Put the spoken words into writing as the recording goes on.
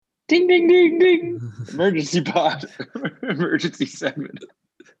Ding, ding, ding, ding. Emergency pod. Emergency segment.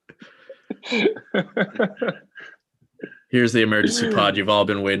 Here's the emergency pod you've all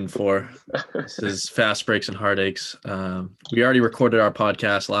been waiting for. This is Fast Breaks and Heartaches. We already recorded our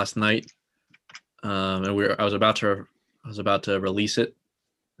podcast last night, and I was about to release it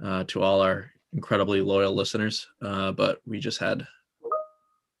to all our incredibly loyal listeners, but we just had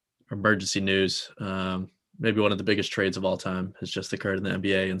emergency news. Maybe one of the biggest trades of all time has just occurred in the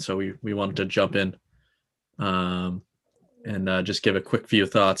NBA, and so we wanted to jump in and just give a quick few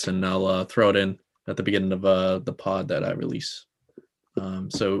thoughts, and I'll throw it in at the beginning of the pod that I release.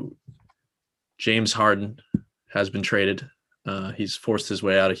 So James Harden has been traded. He's forced his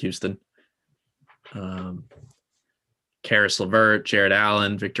way out of Houston. Caris LeVert, Jared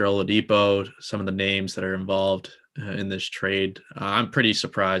Allen, Victor Oladipo, some of the names that are involved in this trade. I'm pretty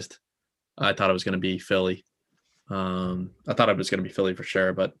surprised. I thought it was going to be Philly. I thought it was going to be Philly for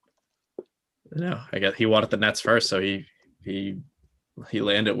sure, but I guess he wanted the Nets first, so he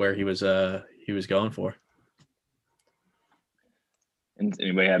landed where he was going for. And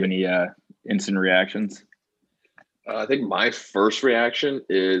anybody have any instant reactions? I think my first reaction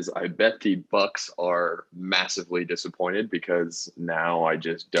is I bet the Bucks are massively disappointed because now I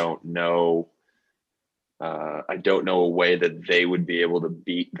just don't know. I don't know a way that they would be able to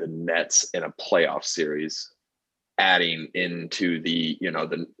beat the Nets in a playoff series, adding into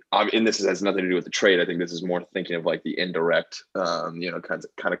and this has nothing to do with the trade. I think this is more thinking of like the indirect,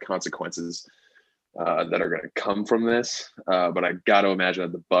 kind of consequences that are going to come from this. But I got to imagine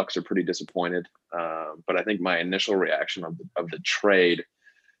that the Bucks are pretty disappointed. But I think my initial reaction of the trade,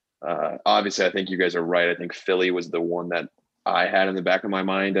 obviously, I think you guys are right. I think Philly was the one that I had in the back of my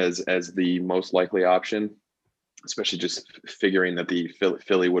mind as the most likely option, especially just figuring that the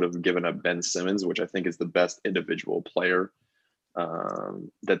Philly would have given up Ben Simmons, which I think is the best individual player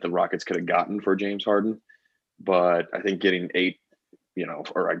that the Rockets could have gotten for James Harden. But I think getting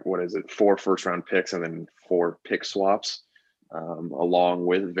 4 first-round picks and then 4 pick swaps, along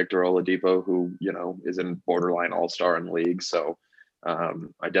with Victor Oladipo, who, is in borderline all-star in the league. So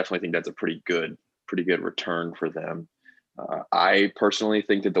I definitely think that's a pretty good return for them. I personally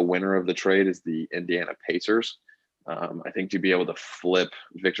think that the winner of the trade is the Indiana Pacers. I think to be able to flip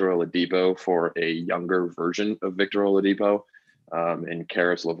Victor Oladipo for a younger version of Victor Oladipo and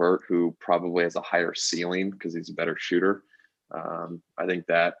Caris LeVert, who probably has a higher ceiling because he's a better shooter. I think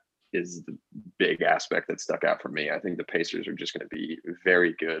that is the big aspect that stuck out for me. I think the Pacers are just going to be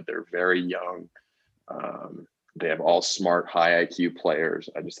very good. They're very young. They have all smart, high IQ players.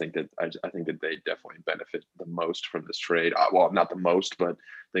 I just think that I think that they definitely benefit the most from this trade. Well, not the most, but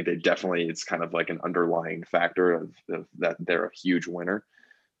I think it's kind of like an underlying factor of that they're a huge winner.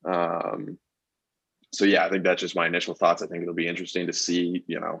 So yeah, I think that's just my initial thoughts. I think it'll be interesting to see,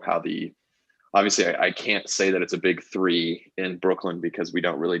 how obviously I can't say that it's a big 3 in Brooklyn because we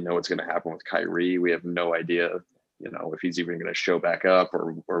don't really know what's going to happen with Kyrie. We have no idea, if he's even going to show back up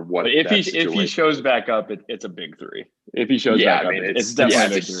or what. But if he shows back up, it's a big 3. If he shows back up, it's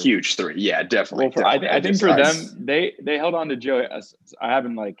definitely a huge 3. Yeah, definitely. Well, I think for them, they held on to Joe. I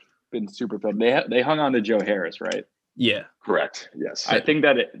haven't been super fed. They hung on to Joe Harris, right? Yeah, correct. Yes, I think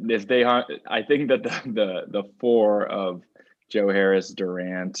that I think that the 4 of Joe Harris,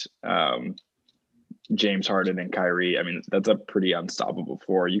 Durant, James Harden, and Kyrie. I mean, that's a pretty unstoppable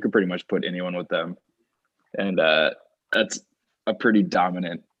 4. You could pretty much put anyone with them, and that's a pretty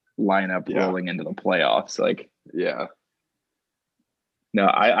dominant lineup rolling into the playoffs. No,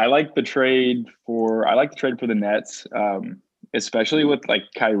 I like the trade for the Nets, especially with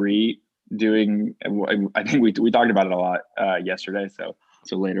Kyrie doing. I think we talked about it a lot yesterday. So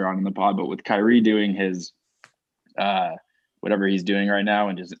later on in the pod, but with Kyrie doing his whatever he's doing right now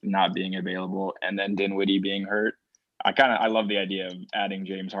and just not being available, and then Dinwiddie being hurt, I love the idea of adding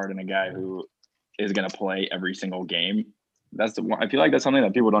James Harden, a guy who is going to play every single game. That's the one. I feel like that's something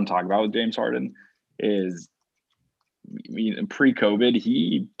that people don't talk about with James Harden is. I mean, pre-COVID,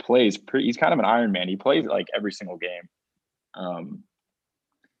 he plays. He's kind of an Iron Man. He plays every single game,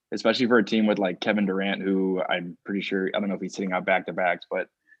 especially for a team with Kevin Durant, who I'm pretty sure I don't know if he's sitting out back-to-backs, but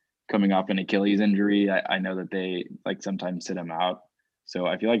coming off an Achilles injury, I know that they sometimes sit him out. So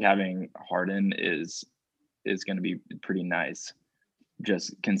I feel like having Harden is going to be pretty nice,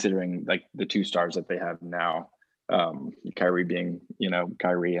 just considering the 2 stars that they have now. Kyrie being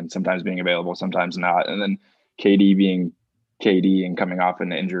Kyrie and sometimes being available, sometimes not, and then KD being KD and coming off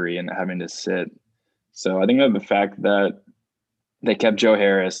an injury and having to sit. So I think that the fact that they kept Joe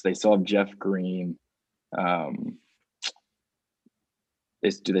Harris, they still have Jeff Green.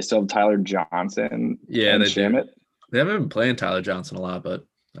 Do they still have Tyler Johnson? Yeah, they Shamet? They haven't been playing Tyler Johnson a lot, but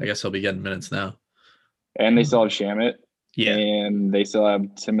I guess he'll be getting minutes now. And they still have Shamit. Yeah. And they still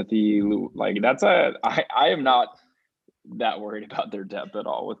have Timothy. Like I am not that worried about their depth at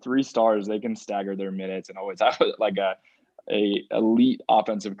all. With 3 stars, they can stagger their minutes and always have like a elite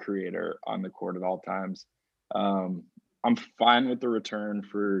offensive creator on the court at all times. I'm fine with the return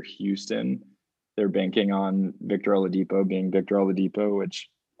for Houston. They're banking on Victor Oladipo being Victor Oladipo, which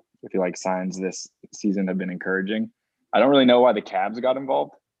I feel like signs this season have been encouraging. I don't really know why the Cavs got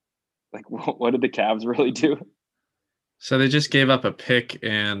involved. Like, what did the Cavs really do? So they just gave up a pick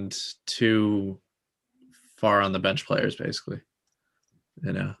and 2 far on the bench players, basically.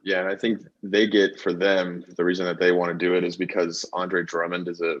 Yeah, and I think they get, for them, the reason that they want to do it is because Andre Drummond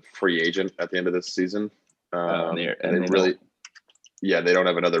is a free agent at the end of this season. They don't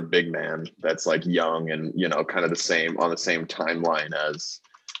have another big man that's like young and kind of the same timeline as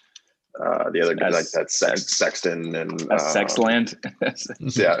the other guys, like that Sexton and Sexland.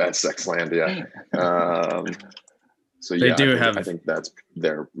 Yeah, that's Sexland. Yeah. So they I think that's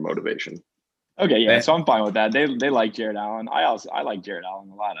their motivation. Okay, yeah, so I'm fine with that. They like Jared Allen. I like Jared Allen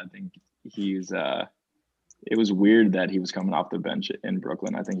a lot. I think he's it was weird that he was coming off the bench in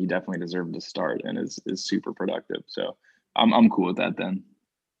Brooklyn. I think he definitely deserved to start and is super productive. So I'm cool with that then.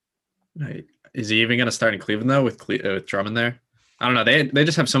 Right. Is he even going to start in Cleveland though with Drummond there? I don't know. They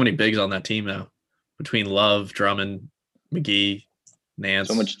just have so many bigs on that team now, between Love, Drummond, McGee, Nance.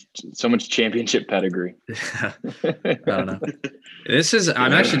 So much championship pedigree. I don't know.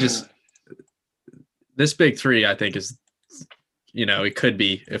 This big 3, I think, is, it could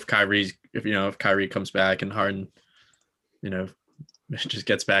be if Kyrie comes back and Harden, just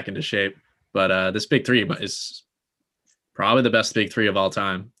gets back into shape. But this big 3 is probably the best big 3 of all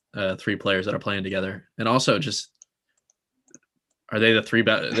time. 3 players that are playing together, and also just are they the 3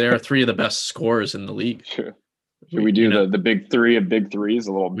 best? They are 3 of the best scorers in the league. Sure. Should we do the big 3 of big threes?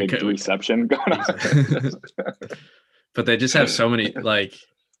 A little big 3-ception going on. But they just have so many, like,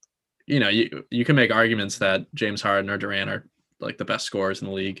 you can make arguments that James Harden or Durant are like the best scorers in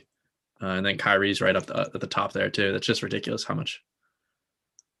the league, and then Kyrie's right up at the top there too. That's just ridiculous how much.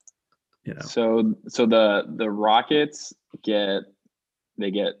 So the Rockets get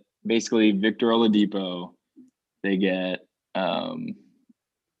basically Victor Oladipo. They get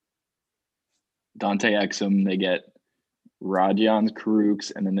Dante Exum. They get Rajon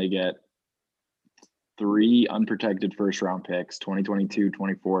Krooks, and then they get 3 unprotected first-round picks, 2022,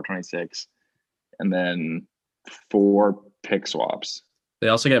 24, 26, and then 4 pick swaps. They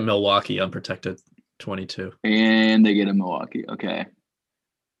also get Milwaukee unprotected, 22. And they get a Milwaukee. Okay.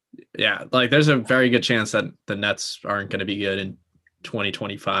 Yeah, like there's a very good chance that the Nets aren't going to be good in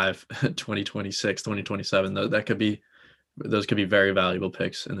 2025, 2026, 2027. Those could be very valuable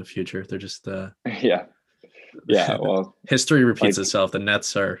picks in the future. They're just yeah. Well, history repeats itself. The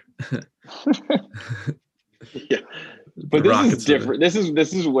Nets are yeah, but this is different. This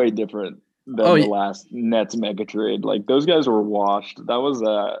is way different than the last Nets mega trade. Like those guys were washed. That was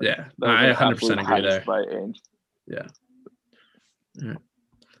I 100% agree there. By Ainge. Yeah. All right.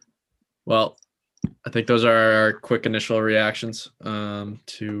 Well, I think those are our quick initial reactions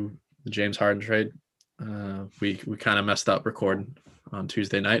to the James Harden trade. We kind of messed up recording on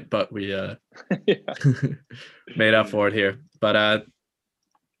Tuesday night, but we made up for it here. But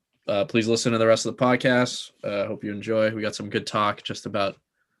please listen to the rest of the podcast. Hope you enjoy. We got some good talk just about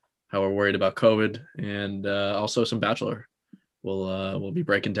how we're worried about COVID, and also some Bachelor. We'll be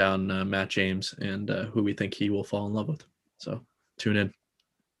breaking down Matt James and who we think he will fall in love with. So tune in.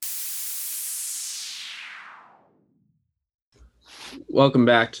 Welcome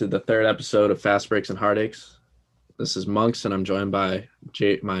back to the 3rd episode of Fast Breaks and Heartaches. This is Monks, and I'm joined by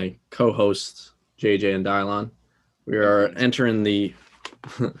my co-hosts JJ and Dylon. We are entering the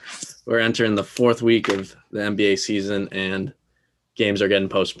 4th week of the NBA season, and games are getting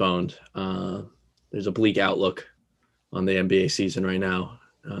postponed. There's a bleak outlook on the NBA season right now,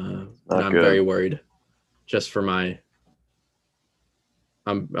 and I'm very worried.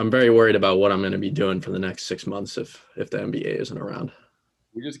 I'm very worried about what I'm going to be doing for the next 6 months if the NBA isn't around.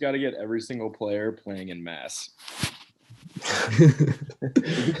 We just got to get every single player playing in mass.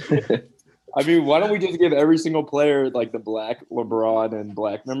 I mean, why don't we just give every single player like the black LeBron and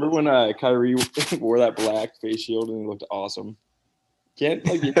black? Remember when Kyrie wore that black face shield and he looked awesome? Can't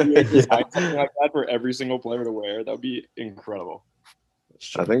like the NBA design something like that for every single player to wear? That would be incredible.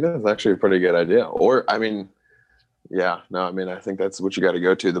 I think that's actually a pretty good idea. Or I mean, I think that's what you got to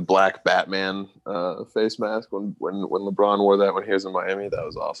go to. The black Batman face mask when LeBron wore that when he was in Miami. That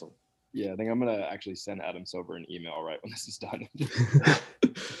was awesome. Yeah, I think I'm going to actually send Adam Silver an email right when this is done.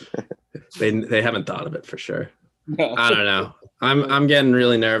 They haven't thought of it for sure. I don't know. I'm getting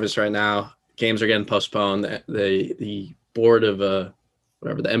really nervous right now. Games are getting postponed. The board of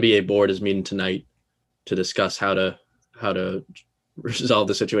whatever the NBA board is meeting tonight to discuss how to resolve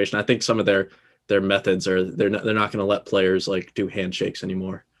the situation. I think some of their methods are they're not going to let players like do handshakes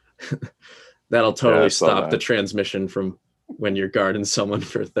anymore. That'll totally stop the transmission from when you're guarding someone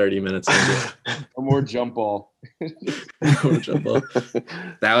for 30 minutes. No more jump ball. No more jump ball.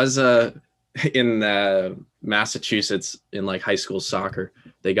 That was in Massachusetts in like high school soccer.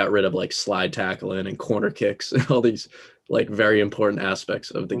 They got rid of like slide tackling and corner kicks and all these like very important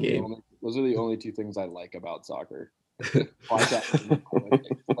aspects of the game. Those are the only two things I like about soccer. Like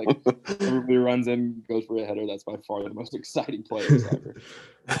everybody runs in, goes for a header. That's by far the most exciting play in soccer.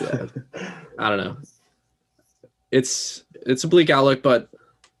 Yeah. I don't know. It's a bleak outlook, but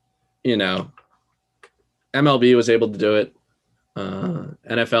you know, MLB was able to do it.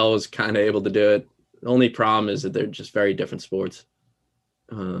 NFL was kind of able to do it. The only problem is that they're just very different sports.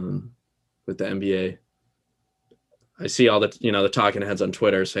 With the NBA, I see all the talking heads on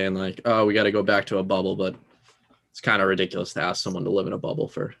Twitter saying like, "Oh, we got to go back to a bubble," but it's kind of ridiculous to ask someone to live in a bubble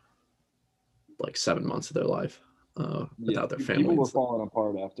for like 7 months of their life without their family. People were falling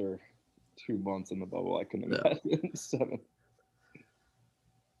apart after 2 months in the bubble. I couldn't imagine 7.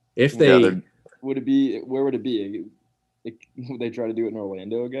 If they would it be, where would it be? Would they try to do it in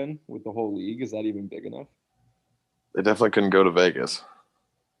Orlando again with the whole league? Is that even big enough? They definitely couldn't go to Vegas.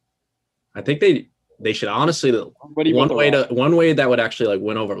 I think they should honestly. One way that would actually like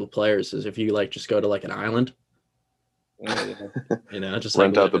win over the players is if you like just go to like an island. You know, just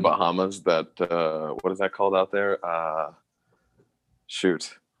rent out the Bahamas. That what is that called out there?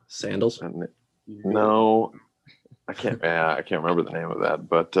 Shoot, sandals. No, I can't. Yeah, I can't remember the name of that.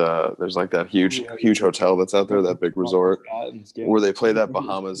 But there's like that huge hotel that's out there, that big resort where they play that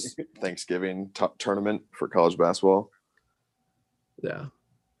Bahamas Thanksgiving tournament for college basketball. Yeah.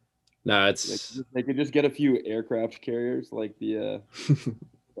 No, it's they could just get a few aircraft carriers like the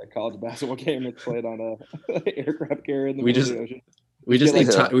that college basketball game that's played on a aircraft carrier in the middle of the ocean.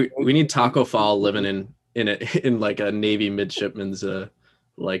 We need Taco Fall living in like a Navy midshipman's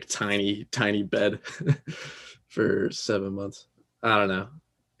like tiny bed for 7 months. I don't know.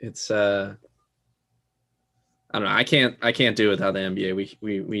 It's I don't know. I can't do it without the NBA.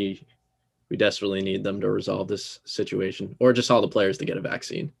 We desperately need them to resolve this situation, or just all the players to get a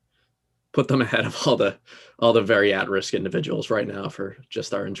vaccine. Put them ahead of all the very at-risk individuals right now for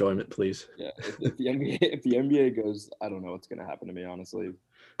just our enjoyment, please. Yeah, if the NBA goes, I don't know what's going to happen to me, honestly.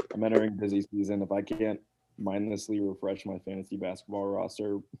 I'm entering busy season. If I can't mindlessly refresh my fantasy basketball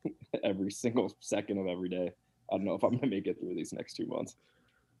roster every single second of every day, I don't know if I'm going to make it through these next 2 months.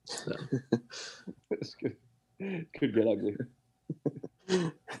 So. This could get ugly.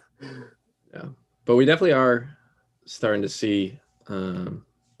 Yeah, but we definitely are starting to see.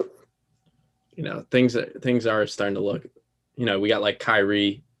 You know, things are starting to look, you know, we got like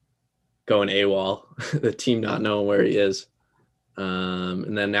Kyrie going AWOL, the team not knowing where he is.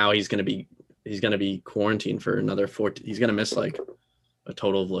 And then now he's going to be quarantined for another 14. He's going to miss like a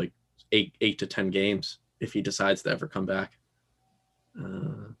total of like eight to 10 games if he decides to ever come back.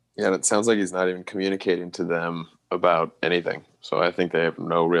 Yeah, and it sounds like he's not even communicating to them about anything. So I think they have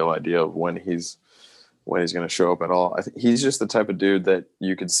no real idea of when he's going to show up at all. I think he's just the type of dude that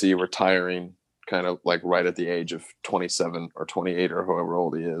you could see retiring kind of like right at the age of 27 or 28 or however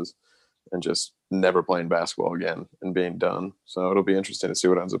old he is, and just never playing basketball again and being done. So it'll be interesting to see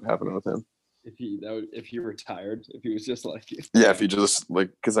what ends up happening with him. If he retired, if he was just like, if he just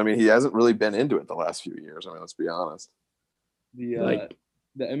like, because I mean, he hasn't really been into it the last few years. I mean, let's be honest. The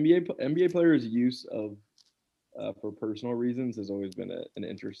NBA players' use of for personal reasons has always been an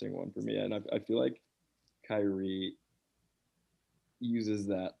interesting one for me, and I feel like Kyrie uses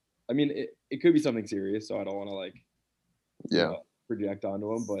that. I mean, it could be something serious, so I don't want to project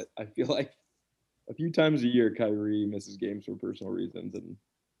onto him, but I feel like a few times a year Kyrie misses games for personal reasons, and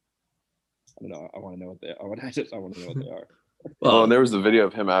I don't know. I want to know what they. I want to know what they are. Well, and there was the video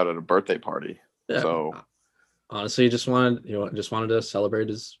of him out at a birthday party. Yeah. So honestly, just wanted to celebrate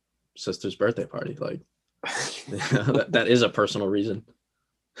his sister's birthday party. Like that is a personal reason.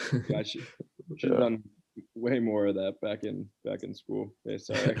 Yeah, I should have done way more of that back in school. Okay,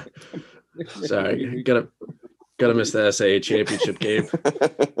 sorry. Sorry, gotta miss the SAA championship game.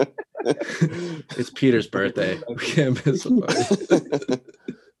 It's Peter's birthday. We can't miss the party.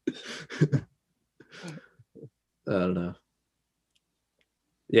 I don't know.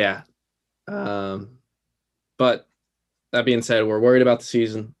 Yeah. But that being said, we're worried about the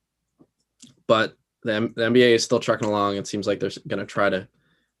season, but the NBA is still trucking along. It seems like they're going to try to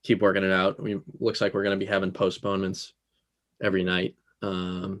keep working it out. Looks like we're going to be having postponements every night.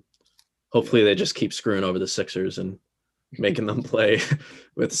 Hopefully they just keep screwing over the Sixers and making them play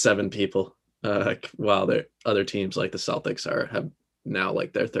with 7 people, while their other teams like the Celtics have now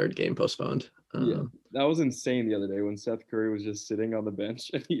like their 3rd game postponed. Yeah, that was insane the other day when Seth Curry was just sitting on the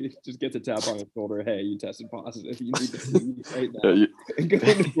bench and he just gets a tap on his shoulder. Hey, you tested positive. You need to leave right now.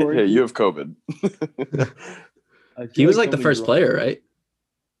 Hey, you have COVID. He was like the first player, right?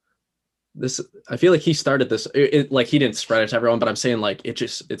 I feel like he started this. Like he didn't spread it to everyone, but I'm saying like it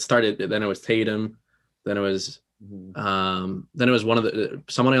started. Then it was Tatum, then it was then it was one of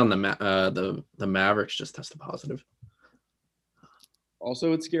somebody on the Mavericks just tested positive.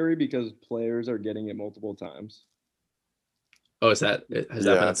 Also, it's scary because players are getting it multiple times. Oh, has that been a thing?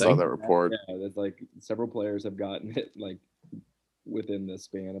 I saw that report. Yeah, that's like several players have gotten it like within the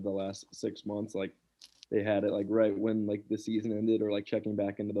span of the last 6 months. Like they had it like right when like the season ended or like checking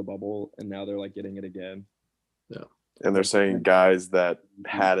back into the bubble, and now they're like getting it again. Yeah. And they're saying guys that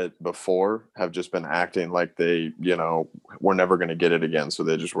had it before have just been acting like they, were never going to get it again. So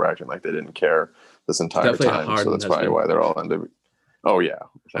they just were acting like they didn't care this entire time. So that's probably why they're all ended. Oh yeah.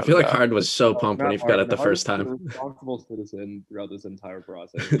 I feel like Harden was so pumped when he got it the first time. A responsible citizen throughout this entire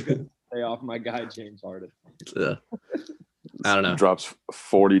process. Pay off my guy James Harden. Yeah. I don't know. Drops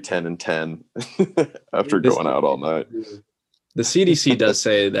 40, 10, and 10 after going out all night. The CDC does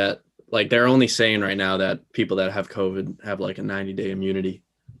say that like they're only saying right now that people that have COVID have like a 90-day immunity.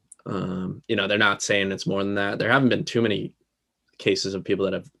 They're not saying it's more than that. There haven't been too many cases of people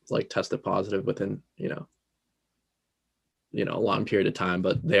that have like tested positive within, a long period of time,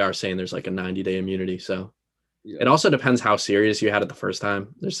 but they are saying there's like a 90-day immunity. So It also depends how serious you had it the first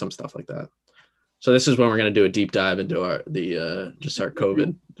time. There's some stuff like that. So this is when we're going to do a deep dive into our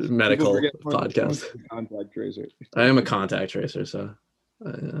COVID medical podcast. Contact tracer. I am a contact tracer, so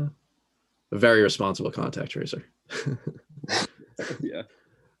a very responsible contact tracer. Yeah.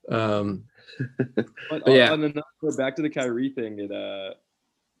 But yeah. Back to the Kyrie thing.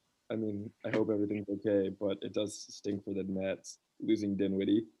 I hope everything's okay, but it does stink for the Nets losing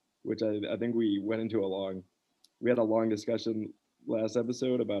Dinwiddie, which I think we had a long discussion last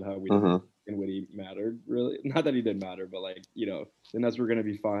episode about how Dinwiddie mattered. Really, not that he didn't matter, but the Nets were going to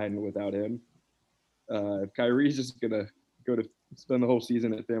be fine without him. If Kyrie's just going to go to spend the whole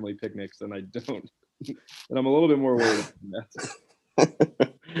season at family picnics, then I don't. And I'm a little bit more worried about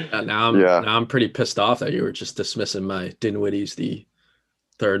that. Now I'm pretty pissed off that you were just dismissing my Dinwiddie's the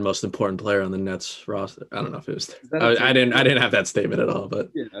 3rd most important player on the Nets roster. I don't know if it was. I didn't have that statement at all,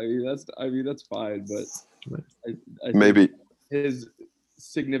 but yeah, that's fine, but I maybe his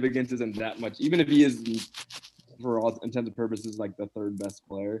significance isn't that much. Even if he is, for all intents and purposes, like the 3rd best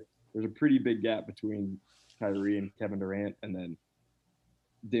player, there's a pretty big gap between Kyrie and Kevin Durant, and then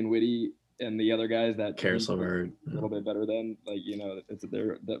Dinwiddie and the other guys that Caris LeVert a little bit better than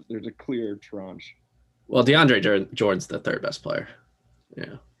there's a clear tranche. Well, DeAndre Jordan's the 3rd best player.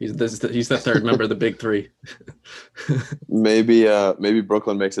 Yeah, he's the 3rd member of the big 3. Maybe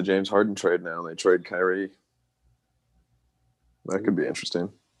Brooklyn makes a James Harden trade now. They trade Kyrie. That could be interesting.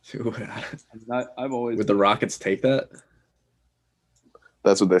 Would the Rockets take that?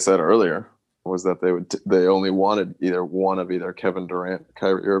 That's what they said earlier. Was that they only wanted either one of either Kevin Durant,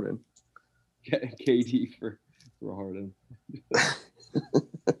 Kyrie Irving, KD for Harden.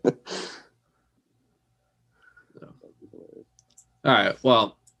 All right.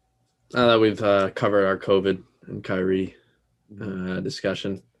 Well, now that we've covered our COVID and Kyrie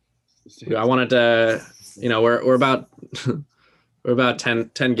discussion, I wanted to, we're about we're about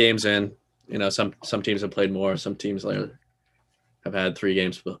 10 games in. Some teams have played more. Some teams have had 3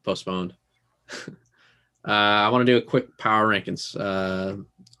 games postponed. I want to do a quick power rankings.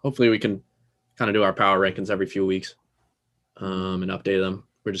 Hopefully we can kind of do our power rankings every few weeks and update them.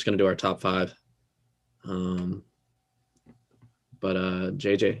 We're just going to do our top 5. But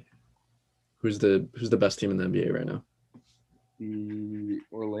JJ, who's the best team in the NBA right now? The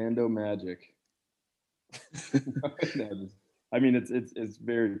Orlando Magic. It's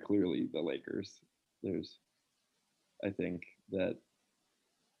very clearly the Lakers. I think that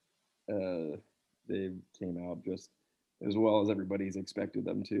they came out just as well as everybody's expected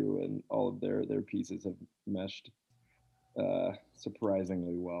them to, and all of their pieces have meshed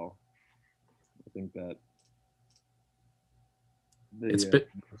surprisingly well. I think that the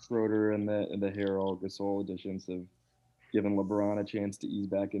Schroeder and the Harold Gasol additions have given LeBron a chance to ease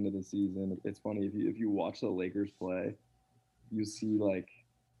back into the season. It's funny if you watch the Lakers play, you see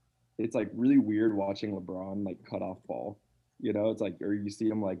it's really weird watching LeBron cut off ball. It's or you see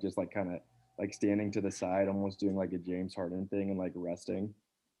him just kind of standing to the side, almost doing a James Harden thing and resting.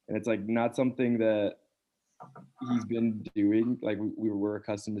 and it's like not something that he's been doing. Like we were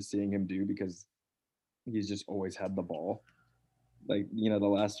accustomed to seeing him do because he's just always had the ball. Like the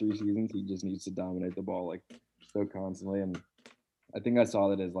last 3 seasons, he just needs to dominate the ball like so constantly. And I think I saw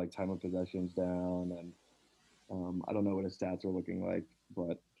that his like time of possession's down, and I don't know what his stats are looking like,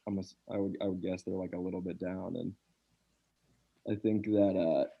 but I would guess they're like a little bit down. And I think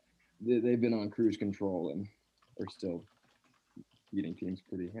that they've been on cruise control and are still beating teams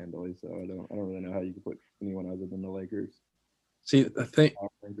pretty handily. So I don't really know how you could put anyone other than the Lakers. See, I think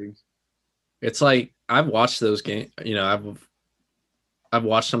it's like I've watched those games. I've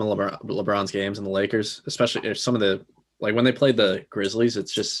watched some of LeBron's games in the Lakers, especially some of the like when they played the Grizzlies.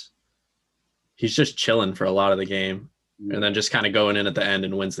 It's just he's just chilling for a lot of the game, and then just kind of going in at the end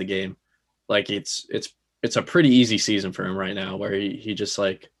and wins the game. Like it's a pretty easy season for him right now, where he just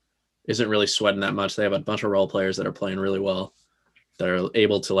like isn't really sweating that much. They have a bunch of role players that are playing really well, that are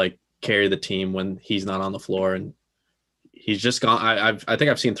able to like carry the team when he's not on the floor, and he's just gone. I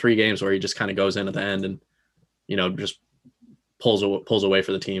think I've seen 3 games where he just kind of goes in at the end and just pulls away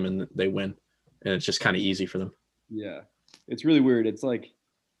for the team and they win, and it's just kind of easy for them. Yeah, it's really weird. It's like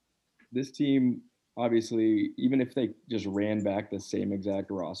this team, obviously, even if they just ran back the same exact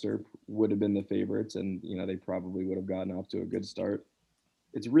roster, would have been the favorites, and they probably would have gotten off to a good start.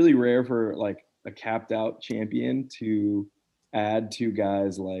 It's really rare for like a capped out champion to add 2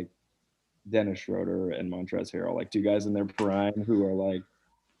 guys like Dennis Schroeder and Montrezl Harrell, like 2 guys in their prime who are like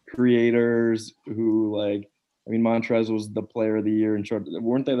creators, who like, I mean, Montrez was the player of the year, and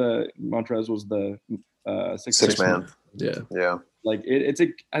weren't they Montrez was the six man. Yeah. Like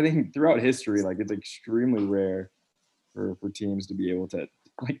I think throughout history, like it's extremely rare for teams to be able to,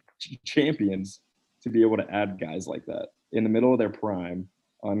 like champions, to be able to add guys like that in the middle of their prime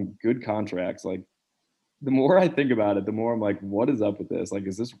on good contracts. Like the more I think about it, the more I'm like, what is up with this? Like,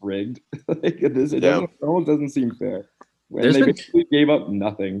 is this rigged? Like this, it almost doesn't seem fair. When they basically gave up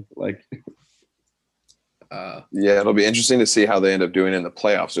nothing. Like it'll be interesting to see how they end up doing in the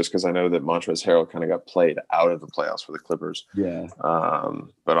playoffs, just because I know that Montrezl Harrell kind of got played out of the playoffs for the Clippers. Yeah.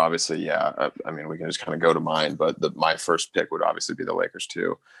 But obviously, I mean, we can just kind of go to mine, but my first pick would obviously be the Lakers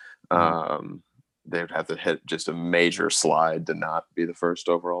too. They would have to hit just a major slide to not be the first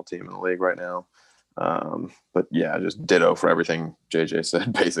overall team in the league right now. But yeah, just ditto for everything JJ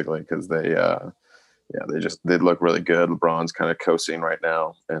said, basically, because they look really good. LeBron's kind of coasting right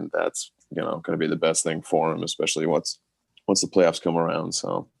now, and that's going to be the best thing for him, especially once the playoffs come around.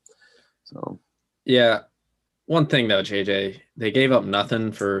 So yeah. One thing though, JJ, they gave up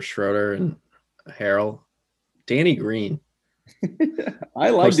nothing for Schroeder and Harrell. Danny Green. I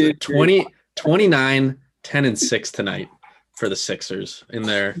liked it. 29, 10 and 6 tonight for the Sixers in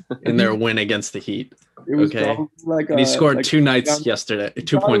their win against the Heat. It was okay. Like and he scored 2 points yesterday.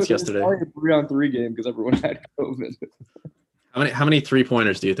 2 points yesterday. A 3-on-3 game because everyone had COVID. How many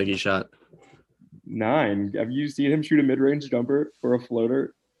 3-pointers do you think he shot? 9. Have you seen him shoot a mid-range jumper or a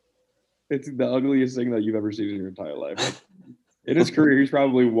floater? It's the ugliest thing that you've ever seen in your entire life. In his career, he's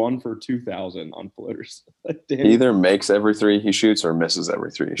probably 1 for 2,000 on floaters. He either makes every 3 he shoots or misses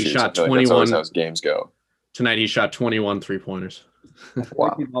every 3 he shoots. Shot 21. That's always how his games go. Tonight he shot 21 3-pointers.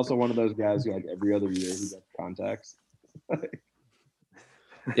 Wow. He's also one of those guys who, like, every other year he gets contacts.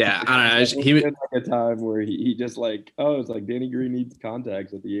 Yeah, I don't know. He was like a time where he just like, it's like Danny Green needs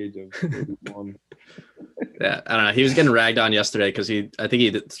contacts at the age of 31. Yeah, I don't know. He was getting ragged on yesterday because I think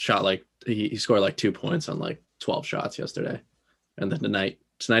he shot like he scored like 2 points on like 12 shots yesterday, and then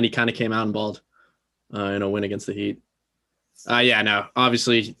tonight he kind of came out and balled in a win against the Heat. Yeah, no,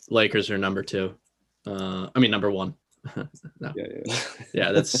 obviously Lakers are number 2. Number 1. No.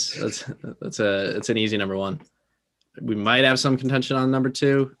 Yeah, that's an easy number 1. We might have some contention on number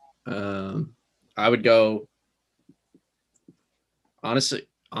 2. I would go. Honestly,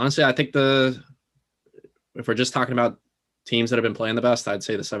 I think if we're just talking about teams that have been playing the best, I'd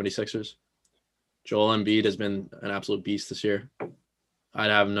say the 76ers. Joel Embiid has been an absolute beast this year.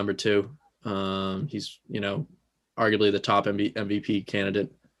 I'd have him number 2. He's, arguably the top MVP candidate.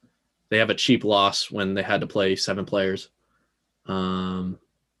 They have a cheap loss when they had to play 7 players. And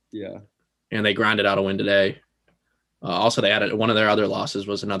they grinded out a win today. Also, they had one of their other losses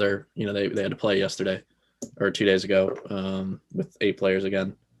was another, they had to play yesterday or 2 days ago with 8 players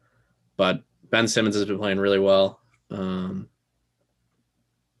again. But Ben Simmons has been playing really well and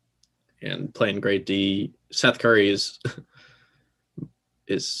playing great D. Seth Curry is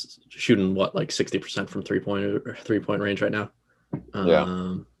shooting like 60% from 3-point range right now.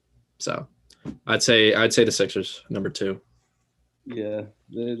 So I'd say the Sixers number 2. Yeah,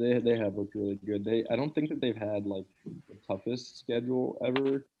 they have looked really good. I don't think that they've had like the toughest schedule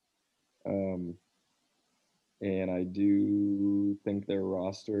ever And I do think their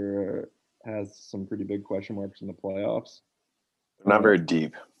roster has some pretty big question marks in the playoffs. Not very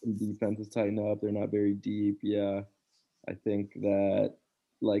deep. Defense is tightened up. They're not very deep. Yeah. I think that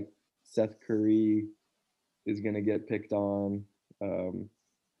like Seth Curry is going to get picked on.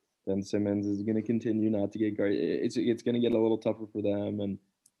 Ben Simmons is going to continue not to get great. It's going to get a little tougher for them. And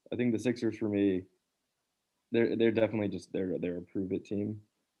I think the Sixers for me, they're definitely just they're a prove it team.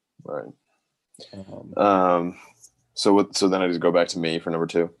 Right. So then I just go back to me for number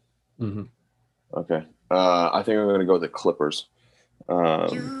 2. Mm-hmm. Okay. I think I'm going to go with the Clippers. I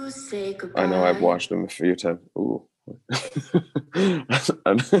know I've watched them a few times. Ooh.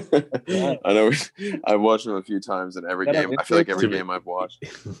 I know I've watched them a few times in every game. I feel like every game I've watched.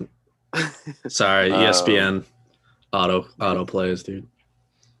 Sorry, ESPN auto plays, dude.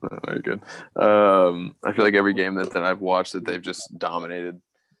 Very good. I feel like every game that I've watched that they've just dominated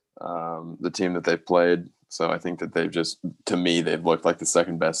the team that they've played. So I think that to me, they've looked like the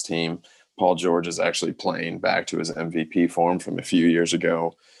second best team. Paul George is actually playing back to his MVP form from a few years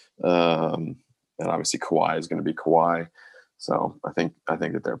ago. And obviously Kawhi is going to be Kawhi. So I think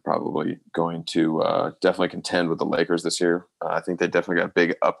that they're probably going to definitely contend with the Lakers this year. I think they definitely got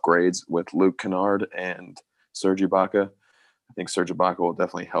big upgrades with Luke Kennard and Serge Ibaka. I think Serge Ibaka will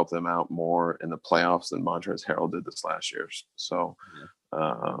definitely help them out more in the playoffs than Montrezl Harrell did this last year. So,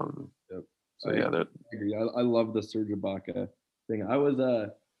 I agree. I love the Serge Ibaka thing. I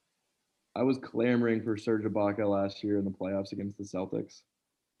was clamoring for Serge Ibaka last year in the playoffs against the Celtics.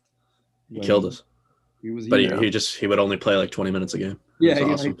 He killed us. He would only play like 20 minutes a game. Yeah,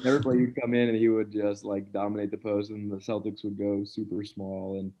 awesome. Everybody would come in and he would just like dominate the post, and the Celtics would go super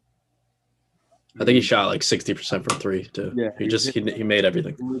small. And I think he shot like 60% from 3 too. Yeah, he made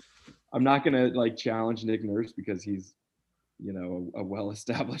everything. I'm not gonna like challenge Nick Nurse because he's, a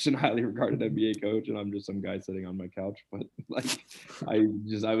well-established and highly regarded NBA coach, and I'm just some guy sitting on my couch. But like, I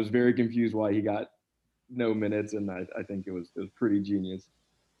was very confused why he got no minutes, and I think it was pretty genius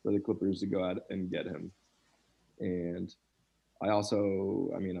for the Clippers to go out and get him. And I'm just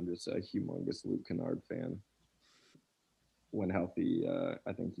a humongous Luke Kennard fan. When healthy,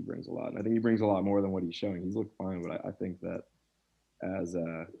 I think he brings a lot. And I think he brings a lot more than what he's showing. He's looked fine, but I think that as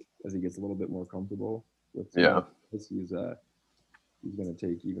he gets a little bit more comfortable with this, he's going to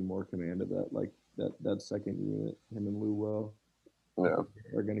take even more command of that second unit. Him and Lou Will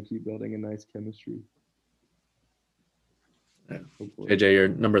are going to keep building a nice chemistry. Yeah. AJ, you're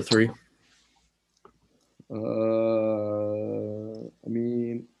number 3.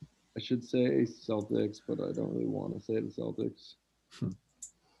 I should say Celtics, but I don't really want to say the Celtics.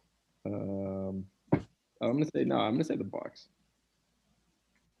 I'm gonna say the Bucks.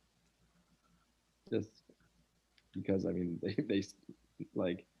 Just because they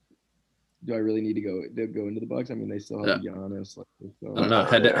like. Do I really need to go into the Bucks? They still have Giannis. I don't know.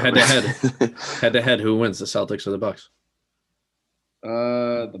 Head to head, who wins, the Celtics or the Bucks?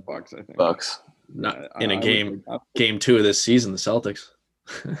 The Bucks, I think. Bucks. Not in a game. Game 2 of this season, the Celtics.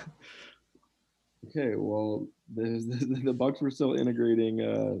 Okay, well, the Bucks were still integrating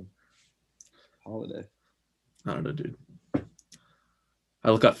Holiday. I don't know, dude.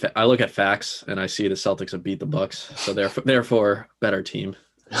 I look at facts and I see the Celtics have beat the Bucks, so therefore better team.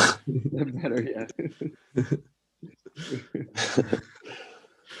 Better, yeah.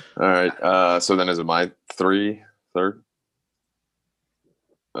 All right. So then is it my third?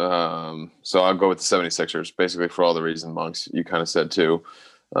 So I'll go with the 76ers, basically for all the reasons, Monks, you kind of said too.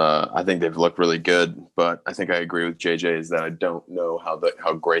 I think they've looked really good, but I think I agree with JJ is that I don't know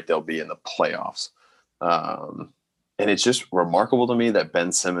how great they'll be in the playoffs. And it's just remarkable to me that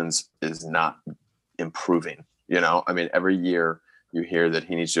Ben Simmons is not improving. Every year you hear that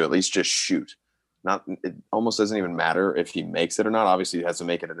he needs to at least just shoot. It almost doesn't even matter if he makes it or not. Obviously, he has to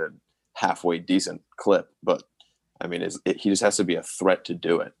make it at a halfway decent clip, but he just has to be a threat to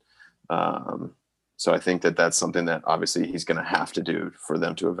do it. So I think that that's something that obviously he's going to have to do for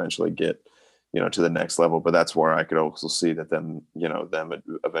them to eventually get, to the next level. But that's where I could also see that them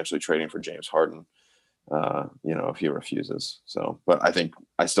eventually trading for James Harden, if he refuses. So, but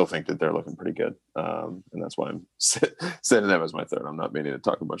I still think that they're looking pretty good. And that's why I'm setting them as my third. I'm not meaning to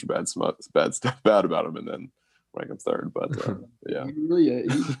talk a bunch of bad stuff about them and then rank him third, but yeah. He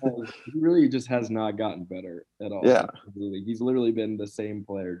really just has not gotten better at all. Yeah. He's literally been the same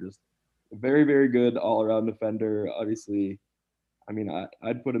player, just a very, very good all-around defender. Obviously,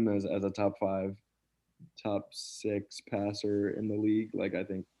 I'd put him as a top 5, top 6 passer in the league. I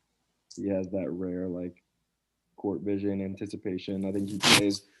think he has that rare court vision, anticipation. I think he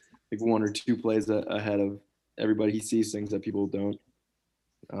plays 1 or 2 plays ahead of everybody. He sees things that people don't.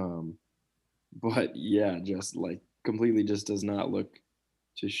 But yeah, just like completely just does not look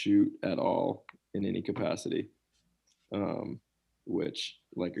to shoot at all in any capacity. Which,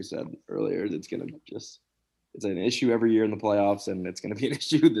 like I said earlier, it's an issue every year in the playoffs, and it's gonna be an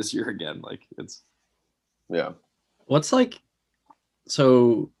issue this year again. Like it's Yeah. What's like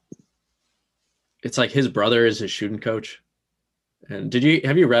so it's like his brother is his shooting coach. And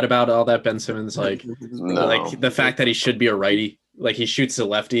have you read about all that Ben Simmons No. like the fact that he should be a righty, like he shoots a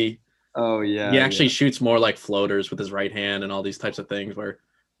lefty. Oh yeah, He actually shoots more like floaters with his right hand and all these types of things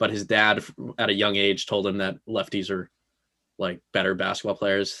but his dad at a young age told him that lefties are like better basketball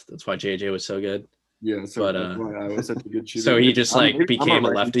players. That's why JJ was so good. yeah. So But that's why I was such a good shooter. so he just like I'm became a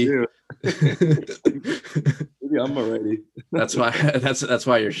lefty. too. Maybe I'm a righty. that's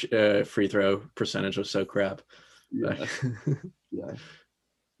why your free throw percentage was so crap. Yeah. Yeah.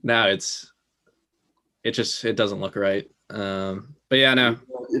 Now it doesn't look right. But yeah, no.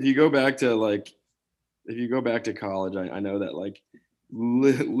 If you go back to college, I know that like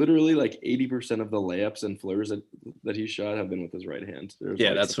literally like 80% of the layups and floaters that he shot have been with his right hand.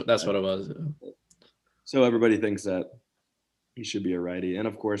 Yeah, that's what it was. So everybody thinks that he should be a righty, and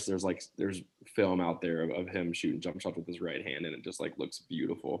of course there's film out there of him shooting jump shots with his right hand, and it just like looks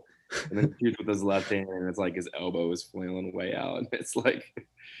beautiful. And then he shoots with his left hand, and it's like his elbow is flailing way out, and it's like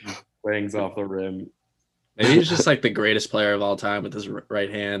bangs off the rim. Maybe he's just like the greatest player of all time with his right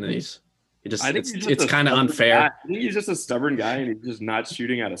hand, and it's kind of unfair. Guy. I think he's just a stubborn guy, and he's just not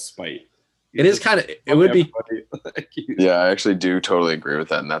shooting out of spite. It would be. Yeah, I actually do totally agree with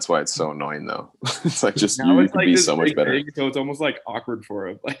that, and that's why it's so annoying though. It's like just now you could be so much better. So it's almost like awkward for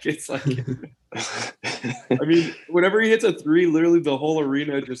him. Like it's like, I mean, whenever he hits a three, literally the whole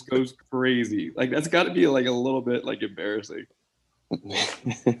arena just goes crazy. Like that's got to be like a little bit like embarrassing.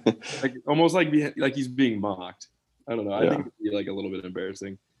 Like almost like he's being mocked. I don't know. I think it'd be like a little bit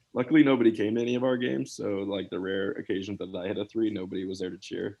embarrassing. Luckily, nobody came to any of our games, so like the rare occasions that I hit a three, nobody was there to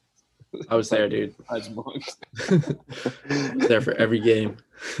cheer. I was there, dude. There for every game.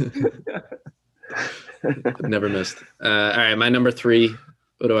 Never missed. All right, my number 3.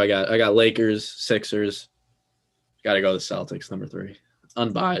 What do I got? I got Lakers, Sixers. Got to go the Celtics, number 3.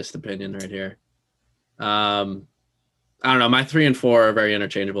 Unbiased opinion right here. I don't know. My 3 and 4 are very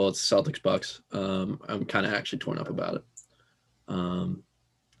interchangeable. It's Celtics, Bucks. I'm kind of actually torn up about it. I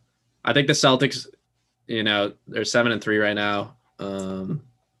think the Celtics, they're 7-3 right now.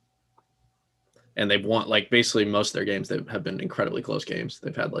 And they've won like basically most of their games. They have been incredibly close games.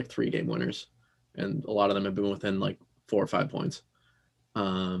 They've had like 3-game winners, and a lot of them have been within like 4 or 5 points.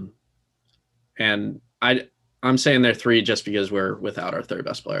 And I'm saying they're 3 just because we're without our third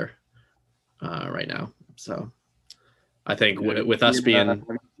best player right now. So I think with us being, have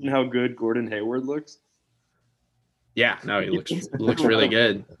you seen how good Gordon Hayward looks? Yeah, no, he looks really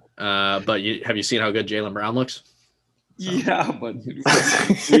good. But have you seen how good Jaylen Brown looks? Yeah, but would you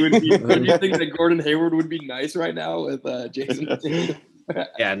think that Gordon Hayward would be nice right now with Jason?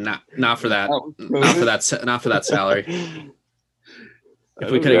 Yeah, not for that, not for that salary.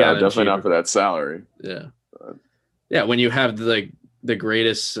 If we could have gotten definitely not for that salary. Yeah, yeah. When you have the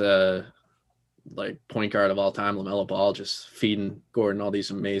greatest like point guard of all time, LaMelo Ball, just feeding Gordon all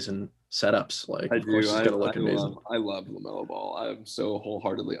these amazing setups, like of course he's gonna look amazing. I love LaMelo Ball. I'm so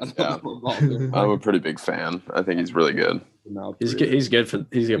wholeheartedly on LaMelo Ball. I'm a pretty big fan. I think he's really good. He's good for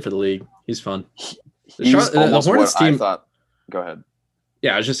the league. He's fun. The Hornets team. Go ahead.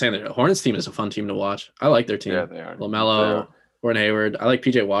 Yeah, I was just saying the Hornets team is a fun team to watch. I like their team. Yeah, they are. LaMelo, Gordon Hayward. I like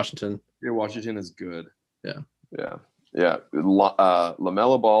PJ Washington. Yeah, Washington is good. Yeah.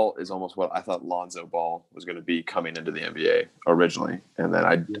 LaMelo Ball is almost what I thought Lonzo Ball was going to be coming into the NBA originally, and then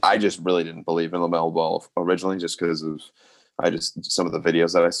I just really didn't believe in LaMelo Ball originally just because of some of the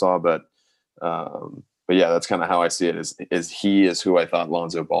videos that I saw, but yeah, that's kind of how I see it. Is he who I thought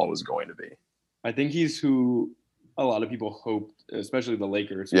Lonzo Ball was going to be? I think he's who a lot of people hoped, especially the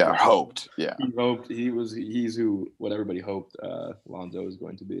Lakers. Yeah, hoped. Yeah, he's who what everybody hoped Lonzo was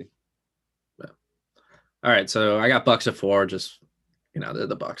going to be. All right, so I got Bucks at 4. Just they're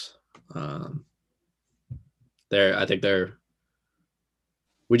the Bucks. I think they're.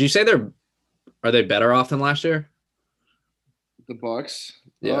 Would you say are they better off than last year? The Bucks.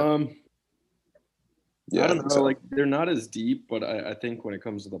 Yeah. I don't know. So. Like they're not as deep, but I think when it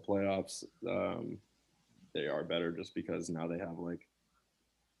comes to the playoffs, they are better just because now they have like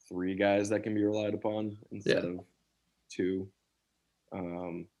 3 guys that can be relied upon instead of 2.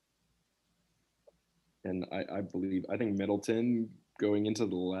 And I think Middleton going into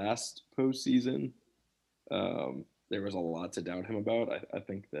the last postseason, there was a lot to doubt him about. I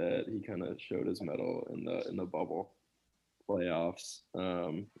think that he kind of showed his mettle in the bubble. playoffs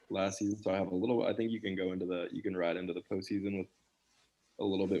last season, so I have I think you can ride into the postseason with a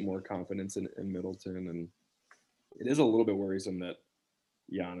little bit more confidence in Middleton, and it is a little bit worrisome that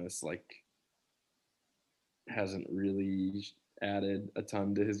Giannis hasn't really added a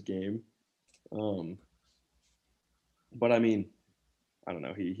ton to his game. But I mean, I don't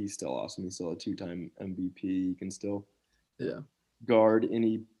know. He's still awesome. He's still a 2-time MVP. He can still guard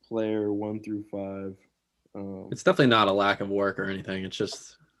any player 1 through 5. It's definitely not a lack of work or anything. It's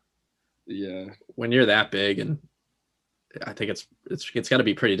just when you're that big, and I think it's got to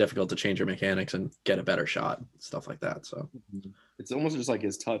be pretty difficult to change your mechanics and get a better shot, stuff like that. So it's almost just like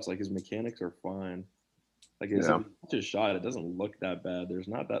his touch, like his mechanics are fine. Like his shot, it doesn't look that bad. There's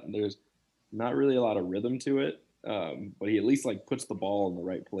not really a lot of rhythm to it, but he at least puts the ball in the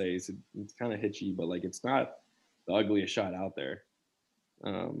right place. It's kind of hitchy, but it's not the ugliest shot out there.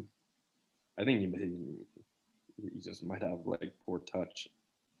 I think he just might have poor touch.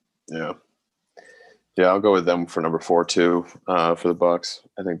 Yeah, I'll go with them for number 4 too. For the Bucks,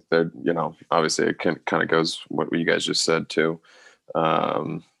 I think they're obviously it kind of goes what you guys just said too.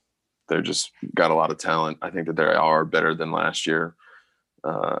 They're just got a lot of talent. I think that they are better than last year.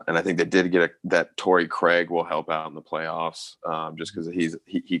 And I think they did get that Torrey Craig will help out in the playoffs just because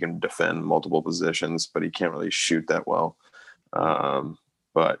he can defend multiple positions, but he can't really shoot that well.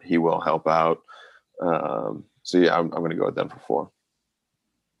 But he will help out. So yeah, I'm going to go with them for 4.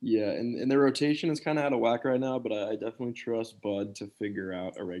 Yeah, and their rotation is kind of out of whack right now, but I definitely trust Bud to figure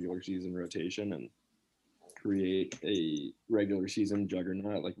out a regular season rotation and create a regular season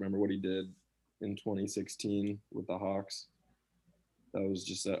juggernaut. Remember what he did in 2016 with the Hawks? That was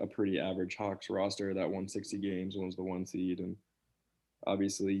just a pretty average Hawks roster that won 60 games and was the 1 seed, and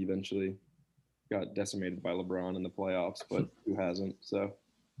obviously eventually got decimated by LeBron in the playoffs, but who hasn't? So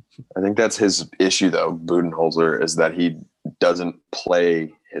I think that's his issue, though, Budenholzer, is that he doesn't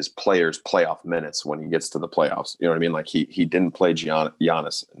play his players' playoff minutes when he gets to the playoffs. You know what I mean? He didn't play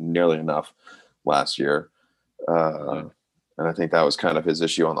Giannis nearly enough last year. And I think that was kind of his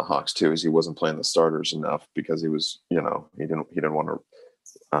issue on the Hawks too, is he wasn't playing the starters enough because he was, he didn't want to,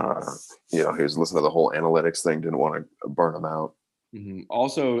 he was listening to the whole analytics thing, didn't want to burn them out. Mm-hmm.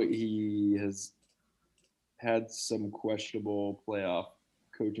 Also, he has had some questionable playoff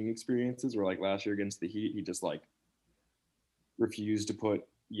coaching experiences where last year against the Heat, he just refused to put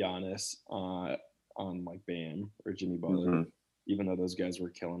Giannis on Bam or Jimmy Butler, even though those guys were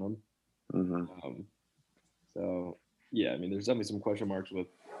killing him. Mm-hmm. So yeah, I mean, there's definitely some question marks with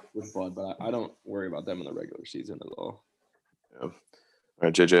Bud, but I don't worry about them in the regular season at all. Yeah. All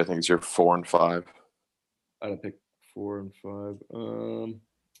right, JJ, I think it's your 4 and 5. I'd pick 4 and 5.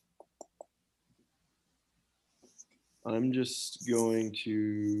 I'm just going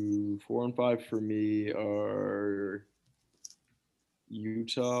to 4 and 5 for me are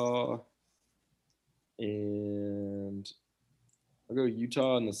Utah, and I'll go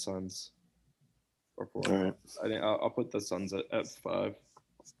Utah and the Suns. Or 4. All right. I think I'll put the Suns at 5.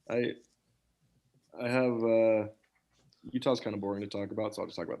 I have Utah's kind of boring to talk about, so I'll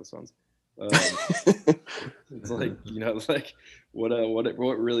just talk about the Suns. It's what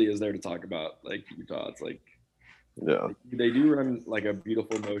really is there to talk about? Utah, it's they do run a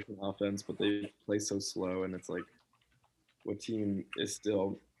beautiful motion offense, but they play so slow, and it's what team is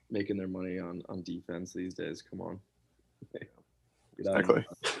still making their money on defense these days? Come on. Exactly.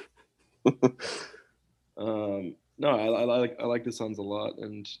 No, I like the Suns a lot,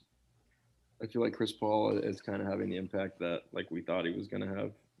 and I feel like Chris Paul is kind of having the impact that we thought he was going to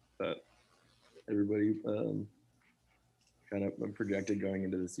have, that everybody kind of projected going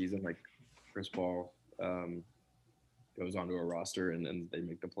into the season. Chris Paul goes onto a roster and they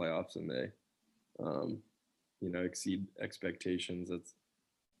make the playoffs and they exceed expectations. That's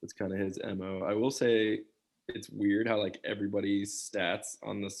kind of his MO. I will say it's weird how everybody's stats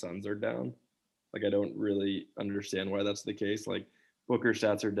on the Suns are down. I don't really understand why that's the case. Booker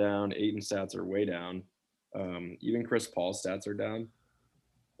stats are down, Ayton stats are way down. Even Chris Paul's stats are down.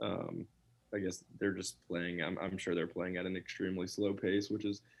 I guess they're just playing. I'm sure they're playing at an extremely slow pace, which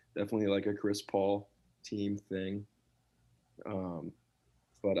is definitely a Chris Paul team thing.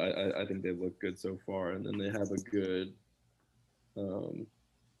 But I think they look good so far, and then they have a good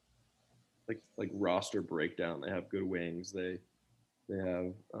roster breakdown. They have good wings. They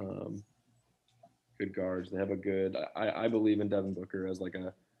have good guards. They have a good. I believe in Devin Booker as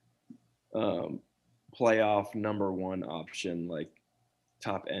a playoff number 1 option,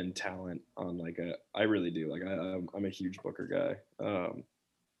 top end talent on I really do. I'm a huge Booker guy.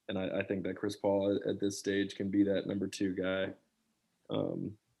 And I think that Chris Paul at this stage can be that number 2 guy.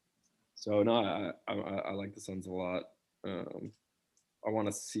 So no, I like the Suns a lot. I want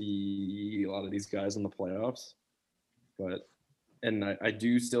to see a lot of these guys in the playoffs, and I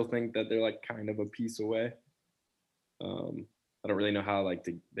do still think that they're like kind of a piece away. I don't really know how like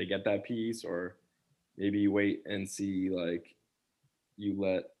they get that piece, or maybe you wait and see like you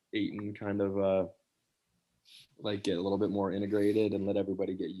let Ayton kind of like get a little bit more integrated and let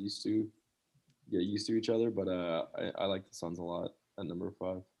everybody get used to each other. But I like the Suns a lot at number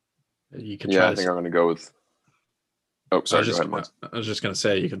 5. You can Yeah, try I think I'm going to go with. Oh, sorry. Go ahead, Mike. I was just gonna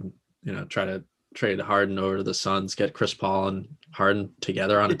say you can try to trade Harden over to the Suns, get Chris Paul and Harden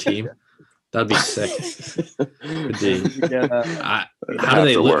together on a team. That'd be sick. How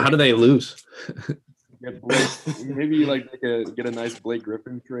do they lose? Get Blake, maybe like get a nice Blake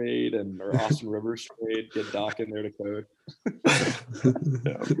Griffin trade or Austin Rivers trade. Get Doc in there to coach.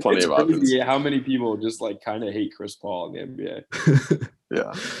 Yeah, plenty of options. How many people just like kind of hate Chris Paul in the NBA?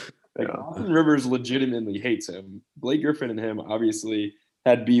 Yeah. Austin Rivers legitimately hates him. Blake Griffin and him obviously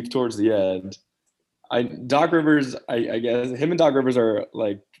had beef towards the end. Doc Rivers, I guess him and Doc Rivers are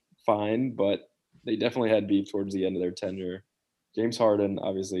like fine, but they definitely had beef towards the end of their tenure. James Harden,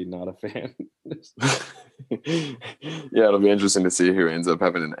 obviously not a fan. Yeah, it'll be interesting to see who ends up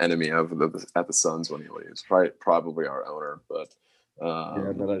having an enemy at the Suns when he leaves. Probably our owner, but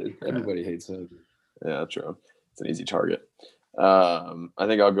everybody hates him. Yeah, true. It's an easy target. I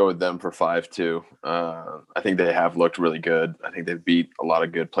think I'll go with them for 5 too. I think they have looked really good. I think they've beat a lot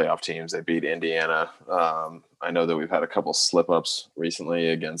of good playoff teams. They beat Indiana. I know that we've had a couple slip-ups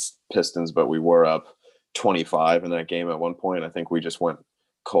recently against Pistons, but we were up 25 in that game at one point. I think we just went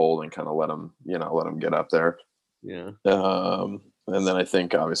cold and kind of let them get up there. Yeah. And then I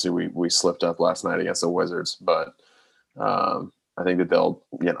think obviously we slipped up last night against the Wizards, but I think that they'll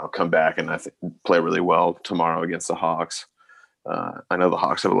come back and play really well tomorrow against the Hawks. I know the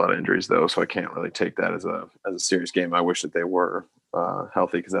Hawks have a lot of injuries though, so I can't really take that as a serious game. I wish that they were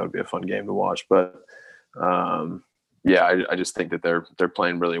healthy because that would be a fun game to watch. But I just think that they're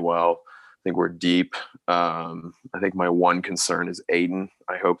playing really well. I think we're deep. I think my one concern is Ayton.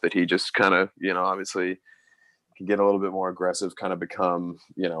 I hope that he just kind of, obviously can get a little bit more aggressive, kind of become,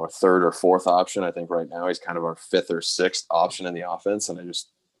 a third or fourth option. I think right now he's kind of our fifth or sixth option in the offense. And I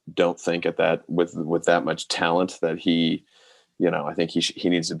just don't think with that much talent that he, I think he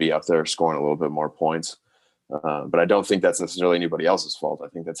needs to be up there scoring a little bit more points. But I don't think that's necessarily anybody else's fault. I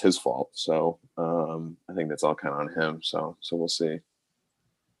think that's his fault. So I think that's all kind of on him. So we'll see.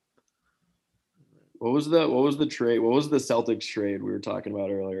 What was the trade? What was the Celtics trade we were talking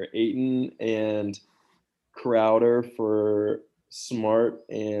about earlier? Ayton and Crowder for Smart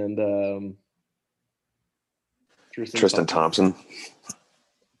and Tristan Thompson.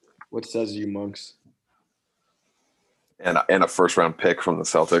 What says you, Monks? And a first round pick from the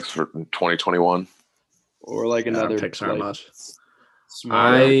Celtics for 2021. Or like another picks aren't much.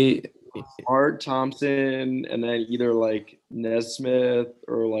 Smart, Thompson, and then either like Nesmith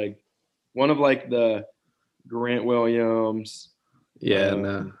or like one of like the Grant Williams. Yeah,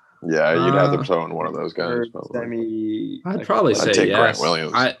 no. Yeah, you'd have to throw in one of those guys. I'd probably say take yes. Grant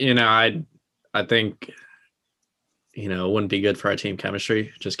Williams. I think it wouldn't be good for our team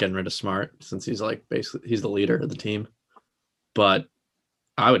chemistry just getting rid of Smart since he's like basically he's the leader of the team. But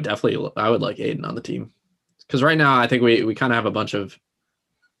I would like Ayton on the team because right now I think we kind of have a bunch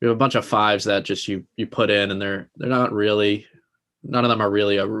of fives that just you put in and they're not really. None of them are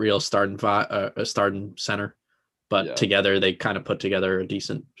really a real starting center, but together they kind of put together a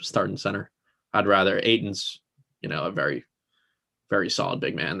decent starting center. I'd rather Ayton's, a very, very solid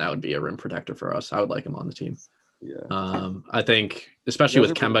big man. That would be a rim protector for us. I would like him on the team. Yeah. I think, especially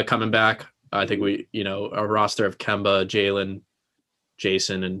with Kemba coming back, I think we, a roster of Kemba, Jalen,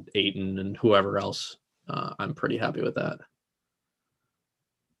 Jason, and Ayton, and whoever else. I'm pretty happy with that.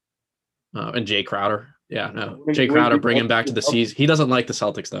 And Jay Crowder. Yeah, no. Jay Crowder, bring him back to the season. He doesn't like the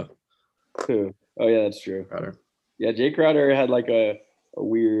Celtics, though. Who? Oh, yeah, that's true. Crowder. Yeah, Jay Crowder had like a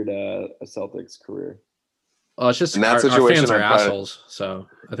weird Celtics career. Well, it's just our fans are assholes, so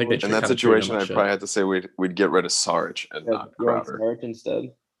I think they should. In that situation, I'd probably have to say we'd get rid of Sarge and not Crowder. Sarge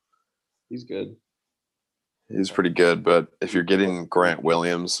instead. He's good. He's pretty good, but if you're getting Grant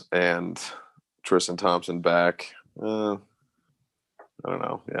Williams and Tristan Thompson back, I don't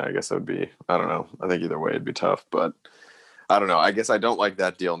know. Yeah, I guess that would be – I don't know. I think either way it'd be tough. But I don't know. I guess I don't like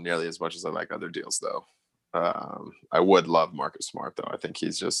that deal nearly as much as I like other deals, though. I would love Marcus Smart, though. I think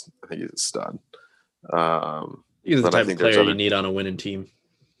he's a stud. He's the type of player you need on a winning team,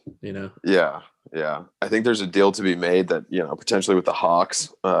 Yeah. I think there's a deal to be made that, potentially with the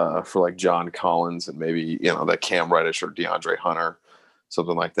Hawks for like John Collins and maybe, that Cam Reddish or DeAndre Hunter,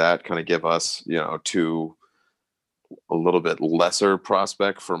 something like that, kind of give us, two a little bit lesser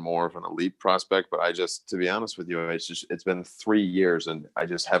prospect for more of an elite prospect. But to be honest with you, it's been 3 years and I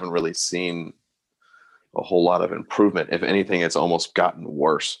just haven't really seen a whole lot of improvement. If anything, it's almost gotten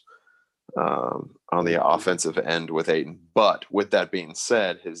worse on the offensive end with Ayton. But with that being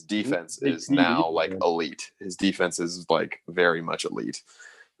said, his defense is now like elite. His defense is like very much elite.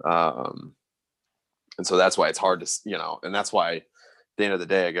 And so that's why it's hard to, and that's why at the end of the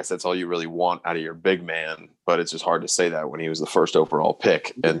day, I guess that's all you really want out of your big man. But it's just hard to say that when he was the first overall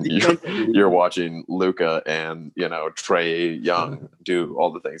pick and you're watching Luka and, Trae Young do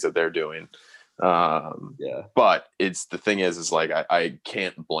all the things that they're doing. But the thing is like I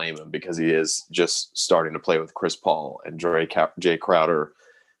can't blame him because he is just starting to play with Chris Paul and Jay Crowder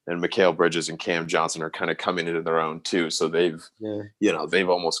and Mikal Bridges and Cam Johnson are kind of coming into their own too. So they've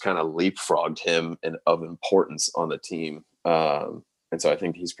almost kind of leapfrogged him of importance on the team. And so I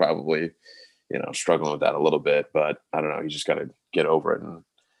think he's probably, struggling with that a little bit, but I don't know. You just got to get over it.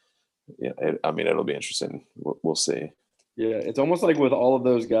 And it'll be interesting. We'll see. Yeah, it's almost like with all of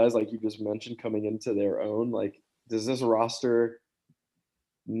those guys, like you just mentioned, coming into their own, like, does this roster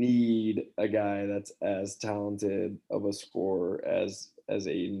need a guy that's as talented of a scorer as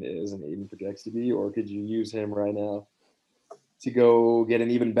Ayton is and Ayton projects to be? Or could you use him right now to go get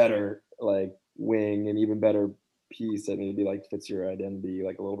an even better, like, wing, an even better piece that maybe, like, fits your identity,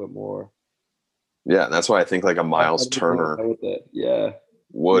 like, a little bit more? Yeah, and that's why I think, like, a Miles Turner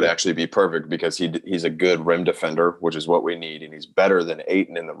would actually be perfect because he's a good rim defender, which is what we need, and he's better than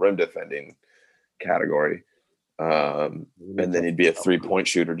Ayton in the rim defending category. And then he'd be a 3-point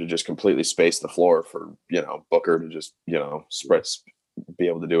shooter to just completely space the floor for Booker to just spread, be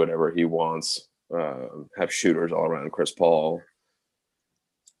able to do whatever he wants. Have shooters all around Chris Paul.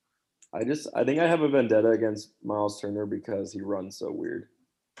 I think I have a vendetta against Miles Turner because he runs so weird.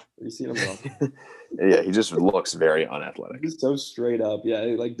 Have you seen him run? Yeah, he just looks very unathletic. He's so straight up. Yeah,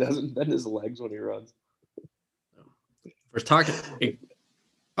 he like doesn't bend his legs when he runs. We're talking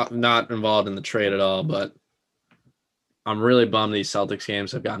not involved in the trade at all, but I'm really bummed these Celtics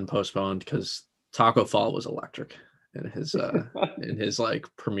games have gotten postponed because Taco Fall was electric in his like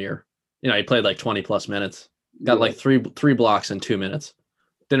premiere. He played like 20 plus minutes. Got like three blocks in 2 minutes.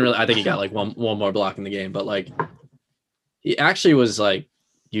 Didn't really. I think he got like one more block in the game, but like he actually was like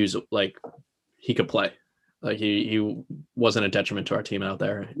he could play. Like he wasn't a detriment to our team out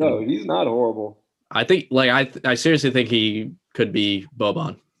there. No, he's not horrible. I think I seriously think he could be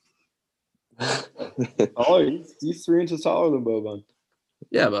Boban. He's 3 inches taller than Boban.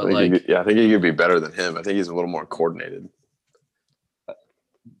 Yeah, but I think he could be better than him. I think he's a little more coordinated.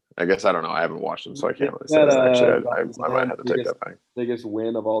 I guess I don't know. I haven't watched him, so I can't really say that. Actually, I might have to take that back. Biggest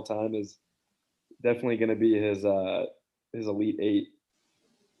win of all time is definitely going to be his Elite Eight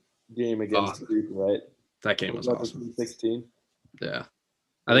game against Duke, right? That game was awesome. Sweet 16. Yeah,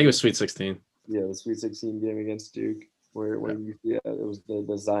 I think it was Sweet 16. Yeah, the Sweet 16 game against Duke, where it was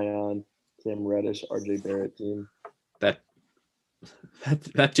the Zion, Cam Reddish, RJ Barrett team.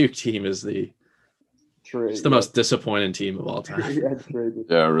 That Duke team is it's the most disappointing team of all time. Yeah, it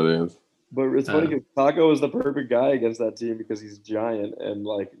really is. But it's funny because Taco was the perfect guy against that team because he's giant and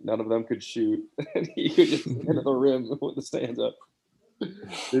like none of them could shoot, and he could just stand at the rim with the stands up.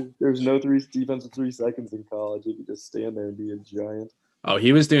 There's no defensive 3 seconds in college. He could just stand there and be a giant. Oh,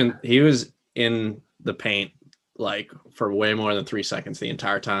 he was in the paint like for way more than 3 seconds the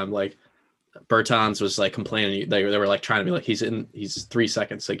entire time. Like Bertans was like complaining. They were like trying to be like he's 3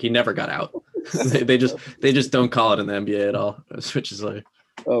 seconds. Like he never got out. they just don't call it in the NBA at all. Which is like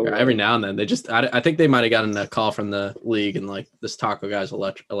every now and then they just I think they might have gotten a call from the league and like this Taco guy's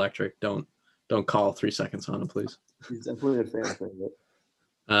electric. Don't call 3 seconds on him, please. He's definitely a fan favorite.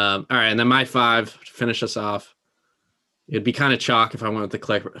 All right, and then my 5 to finish us off. It'd be kind of chalk if I went with the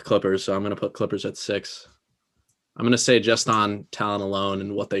Clippers, so I'm going to put Clippers at 6. I'm going to say just on talent alone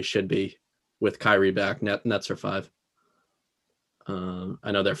and what they should be with Kyrie back, Nets are 5.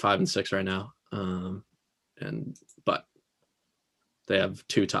 I know they're 5 and 6 right now, but they have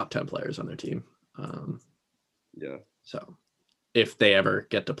 2 top 10 players on their team. So if they ever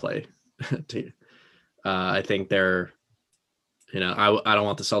get to play, I think they're. I don't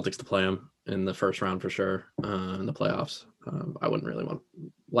want the Celtics to play them in the first round for sure in the playoffs. I wouldn't really want.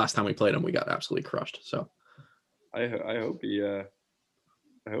 Last time we played them, we got absolutely crushed. So I hope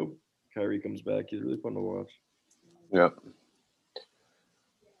I hope Kyrie comes back. He's really fun to watch. Yeah.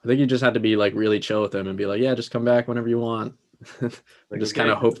 I think you just had to be like really chill with him and be like, yeah, just come back whenever you want. I just kind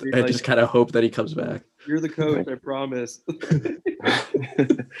of hope that he comes back. You're the coach, I promise.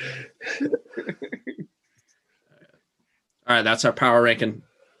 All right, that's our power ranking.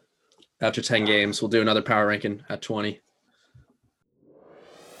 after 10 games. We'll do another power ranking at 20.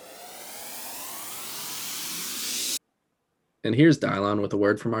 And here's Dylon with a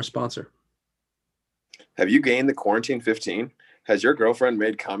word from our sponsor. Have you gained the quarantine 15? Has your girlfriend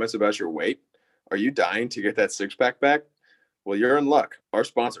made comments about your weight? Are you dying to get that six-pack back? Well, you're in luck. Our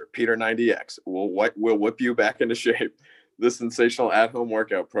sponsor, Peter 90X, will whip you back into shape. This sensational at-home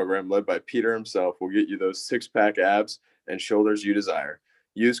workout program led by Peter himself will get you those six-pack abs and shoulders you desire.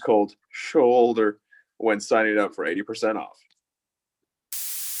 Use code SHOULDER when signing up for 80% off.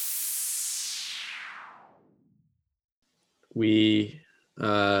 We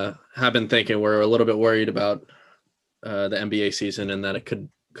have been thinking, we're a little bit worried about the NBA season and that it could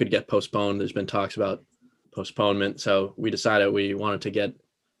get postponed. There's been talks about postponement, so we decided we wanted to get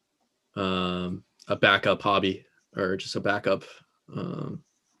a backup hobby, or just a backup. What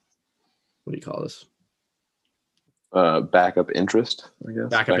do you call this? Backup interest, I guess.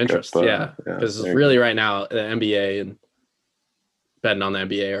 Backup interest, yeah. Because really, right now, the NBA and betting on the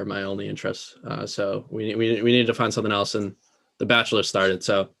NBA are my only interests. So we needed to find something else, and The Bachelor started.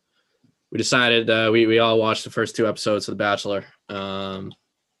 So we decided we all watched the first 2 episodes of The Bachelor, and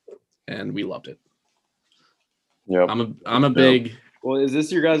we loved it. Yep. I'm a big. Well, is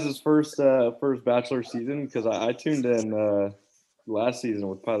this your guys' first Bachelor season? Because I tuned in last season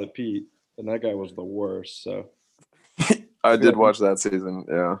with Pilot Pete, and that guy was the worst. So I did watch that season.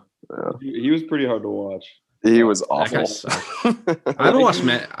 Yeah. he was pretty hard to watch. He was That awful. guy sucked.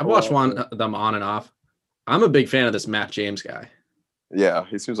 I've watched one of them on and off. I'm a big fan of this Matt James guy. Yeah,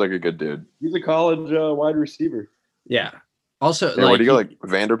 he seems like a good dude. He's a college wide receiver. Yeah. Also, Yeah, where do you go, like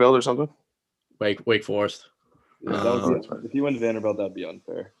Vanderbilt or something? Wake Forest. Yeah, if he went to Vanderbilt, that'd be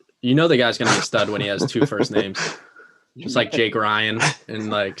unfair. You know the guy's gonna be a stud when he has 2 first names. Just like Jake Ryan and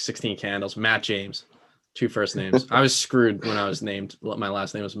like 16 Candles. Matt James, 2 first names. I was screwed when I was named. My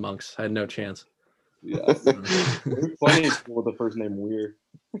last name was Monks. I had no chance. Yeah, it's funny with the first name Weir.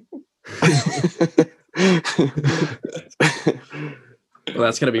 Well,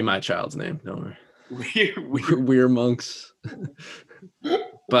 that's gonna be my child's name. Don't worry. Weir. We're Monks.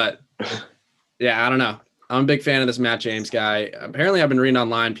 But yeah, I don't know. I'm a big fan of this Matt James guy. Apparently, I've been reading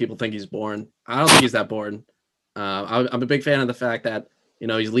online. People think he's boring. I don't think he's that boring. I'm a big fan of the fact that, you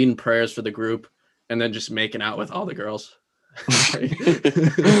know, he's leading prayers for the group and then just making out with all the girls. And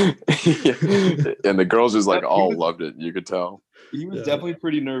the girls just like all loved it. You could tell. He was definitely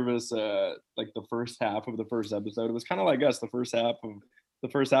pretty nervous. Like the first half of the first episode, it was kind of like us. The first half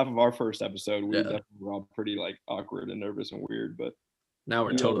of our first episode, we definitely were all pretty like awkward and nervous and weird. But now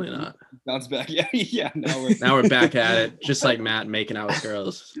we're totally not. Bounce back, yeah. Now we're back at it, just like Matt making out with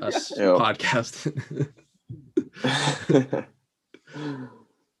girls. Us podcast.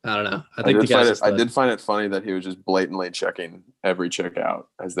 I don't know. I did find it funny that he was just blatantly checking every chick out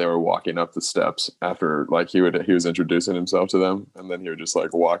as they were walking up the steps after, like, he was introducing himself to them, and then he would just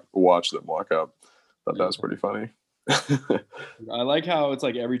like watch them walk up. Thought that was pretty funny. I like how it's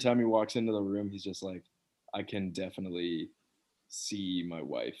like every time he walks into the room, he's just like, I can definitely see my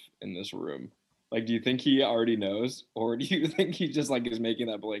wife in this room. Like, do you think he already knows, or do you think he just like is making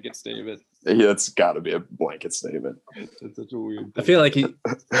that blanket statement? Yeah, it's got to be a blanket statement. It's such a weird thing.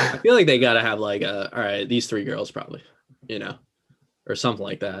 I feel like they gotta have like all right, these 3 girls probably, you know, or something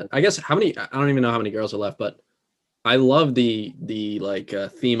like that. I guess I don't even know how many girls are left, but I love the like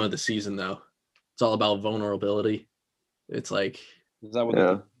theme of the season though. It's all about vulnerability. It's like, is that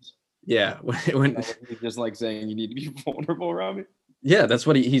what? Yeah, when he's just like saying you need to be vulnerable around me. Yeah, that's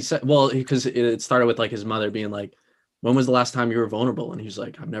what he said. Well, because it started with like his mother being like, when was the last time you were vulnerable? And he was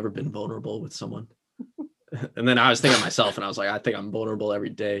like, I've never been vulnerable with someone. And then I was thinking of myself, and I was like, I think I'm vulnerable every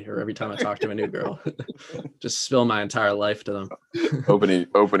day or every time I talk to a new girl. Just spill my entire life to them.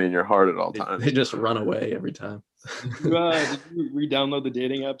 Opening your heart at all times. They just run away every time. Did you re-download the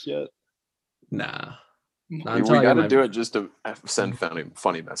dating apps yet? Nah. We got to do it just to send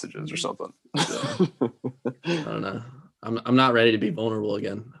funny messages or something. I don't know. I'm not ready to be vulnerable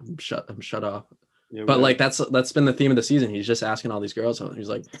again. I'm shut off. Yeah, but like that's been the theme of the season. He's just asking all these girls. He's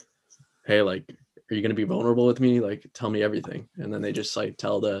like, hey, like, are you gonna be vulnerable with me? Like, tell me everything. And then they just like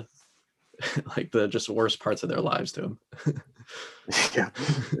tell the like the just worst parts of their lives to him. Yeah.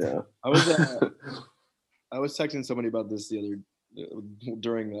 I was texting somebody about this the other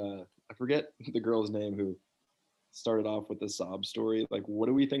during I forget the girl's name who started off with the sob story. Like, what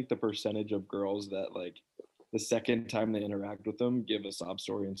do we think the percentage of girls that like the second time they interact with them give a sob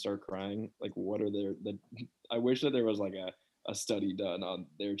story and start crying? Like, what are I wish that there was like a study done on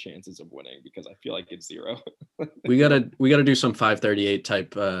their chances of winning, because I feel like it's 0. we gotta do some 538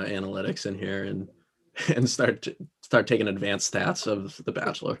 type analytics in here and start start taking advanced stats of The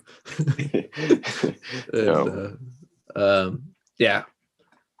Bachelor. No. Yeah,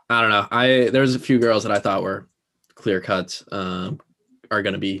 I don't know. There's a few girls that I thought were clear cuts, are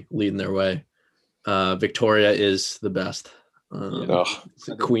going to be leading their way. Victoria is the best. Ugh, It's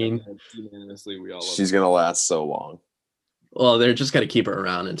a queen. Unanimously, we all love she's gonna last so long. Well, they're just going to keep her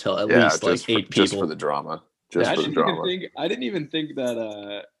around until at least like 8 people. Just for the drama. Just I for the didn't even drama. I didn't even think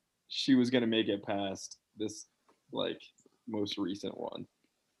that she was gonna make it past this like most recent one.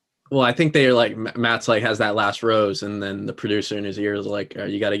 Well, I think they're like Matt's like has that last rose, and then the producer in his ear is like,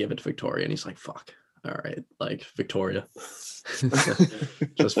 "You got to give it to Victoria," and he's like, "Fuck, all right, like Victoria,"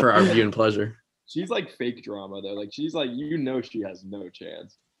 just for our viewing pleasure. She's like fake drama though. Like she's like she has no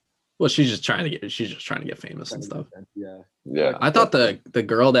chance. Well, she's just trying to get famous and stuff. Yeah. Yeah. I thought the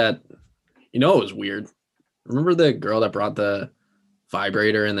girl that, it was weird. Remember the girl that brought the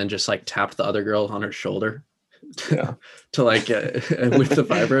vibrator and then just like tapped the other girl on her shoulder Yeah. to like with the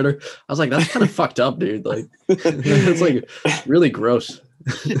vibrator? I was like, that's kind of fucked up, dude. Like, it's like really gross.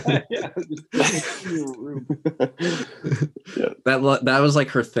 Yeah. That was like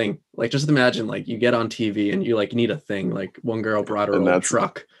her thing. Like, just imagine like you get on TV and you like need a thing. Like one girl brought her own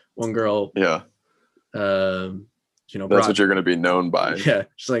truck. One girl, Yeah. That's what you're gonna be known by. Yeah,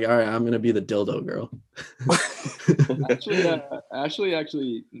 she's like, all right, I'm gonna be the dildo girl. Ashley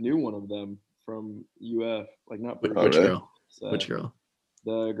actually knew one of them from UF. Like not Which really? girl? Which girl?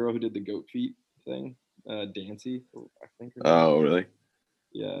 The girl who did the goat feet thing, Dancy, I think. Oh, really?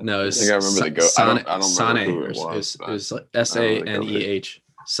 Yeah. No, I think I remember the goat. I don't remember who it was. It was like I don't Saneh. really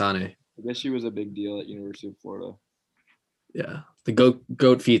Saneh. I guess she was a big deal at University of Florida. Yeah, the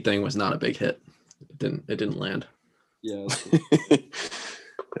goat feet thing was not a big hit. It didn't land. Yeah.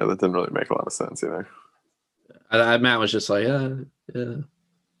 Yeah, that didn't really make a lot of sense either. Matt was just like, yeah,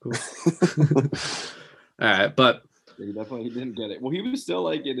 cool. All right, but He didn't get it. Well, he was still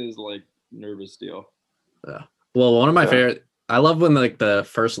like in his like nervous deal. yeah. Well, one of my favorite. I love when like the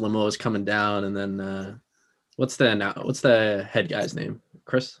first limo is coming down, and then what's the head guy's name?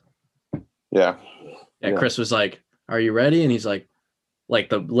 Chris. Yeah. Yeah, Chris was like, "Are you ready?" And he's like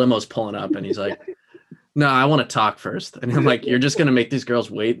the limo's pulling up, and he's like, "No, I want to talk first." And I'm like, "You're just gonna make these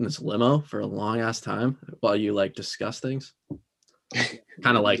girls wait in this limo for a long ass time while you like discuss things?"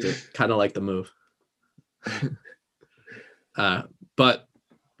 Kind of liked it. Kind of like the move. But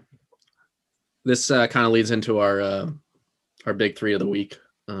this kind of leads into our big three of the week.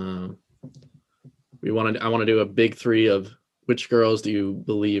 I want to do a big three of which girls do you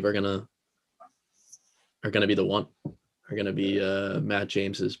believe are gonna be the one, are gonna be Matt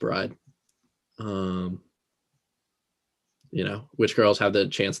James's bride. Which girls have the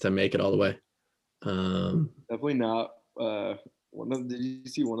chance to make it all the way. Definitely not. Did you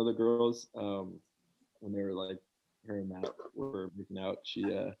see one of the girls when they were like her and Matt were making out? She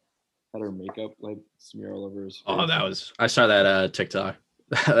had her makeup like smear all over his face. Oh, I saw that TikTok.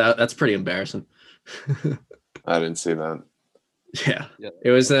 That's pretty embarrassing. I didn't see that. Yeah.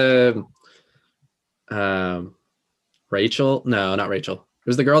 It was Rachel. No, not Rachel. It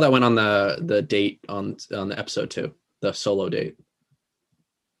was the girl that went on the date on the episode 2, the solo date.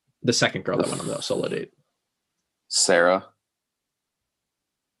 The second girl that went on the solo date. Sarah.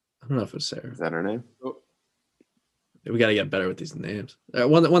 I don't know if it was Sarah. Is that her name? We got to get better with these names.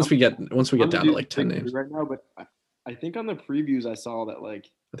 Once we get down to like 10 names right now, but I think on the previews I saw that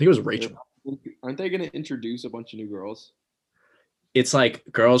like I think it was Rachel. Aren't they going to introduce a bunch of new girls? It's like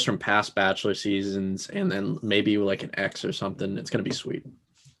girls from past Bachelor seasons, and then maybe like an ex or something. It's gonna be sweet.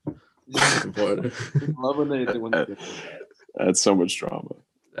 Looking forward. Love when they That's so much drama.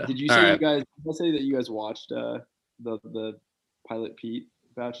 Yeah. Did you say did I say that you guys watched the Pilot Pete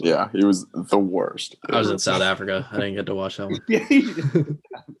Bachelor? Yeah, he was the worst. I was in South Africa. I didn't get to watch that one.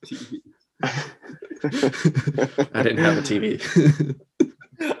 I didn't have a TV.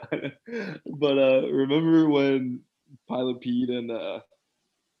 But remember when Pilot Pete and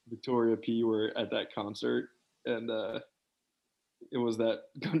Victoria P were at that concert, and it was that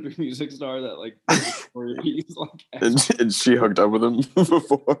country music star that like Victoria P's like, and she hooked up with him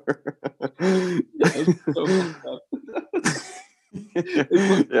before.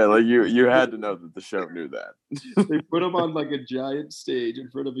 Yeah, like you had to know that the show knew that. They put him on like a giant stage in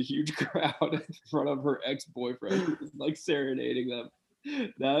front of a huge crowd, in front of her ex-boyfriend, who was like serenading them.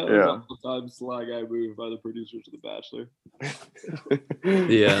 That was a all-time sly guy move by the producers of The Bachelor.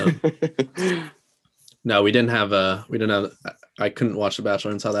 Yeah. No, we didn't have. I couldn't watch The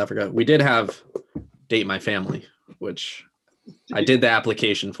Bachelor in South Africa. We did have Date My Family, which I did the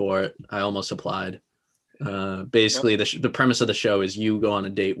application for it. I almost applied. Basically, the premise of the show is you go on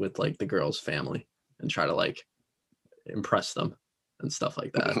a date with like the girl's family and try to like impress them and stuff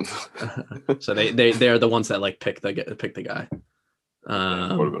like that. So they're the ones that like pick the guy.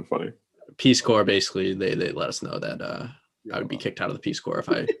 Would have been funny. Peace Corps, basically, they let us know that I would be kicked out of the Peace Corps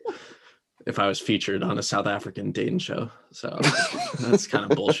if I was featured on a South African dating show. So that's kind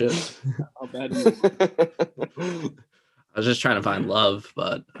of bullshit. How bad is it? I was just trying to find love,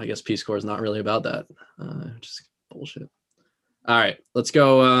 but I guess Peace Corps is not really about that. Just bullshit. All right, let's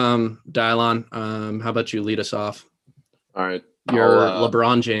go, Dylon. How about you lead us off? All right. Your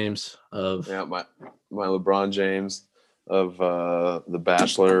LeBron James of my LeBron James of the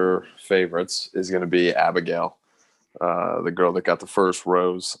Bachelor favorites is going to be Abigail, the girl that got the first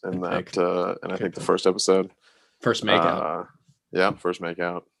rose in that, and I think the first episode. First makeout. First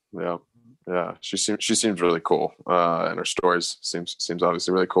makeout. Yeah. She seems really cool, and her stories seems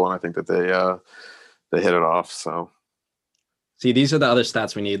obviously really cool, and I think that they hit it off. So, see, these are the other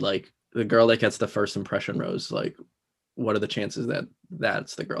stats we need. Like the girl that gets the first impression rose. Like, what are the chances that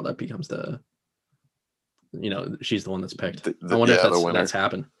that's the girl that becomes she's the one that's picked? I wonder if that's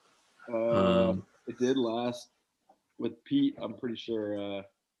happened. It did last with Pete. I'm pretty sure.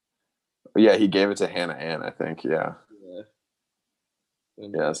 Yeah, he gave it to Hannah Ann, I think. Yeah.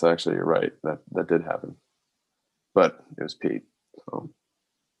 Yeah, so actually you're right. That did happen. But it was Pete. So. All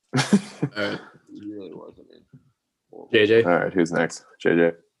right. It really was. I mean, JJ. All right, who's next?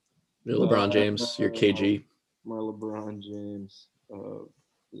 JJ. Your LeBron James, your KG. My LeBron James of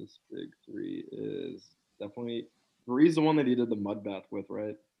this big three is definitely Three's the one that he did the mud bath with,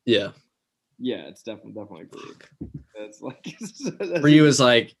 right? Yeah. Yeah, it's definitely Three. It's like Three was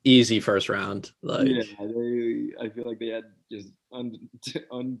like easy first round. Like I feel like they had just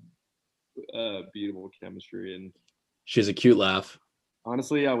unbeatable chemistry, and she has a cute laugh.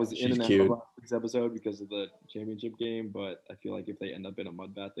 Honestly, I was She's in and out cute. of last week's episode because of the championship game, but I feel like if they end up in a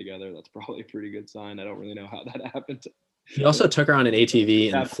mud bath together, that's probably a pretty good sign. I don't really know how that happened. He also took her on an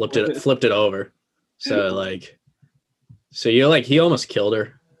ATV and flipped it over. So he almost killed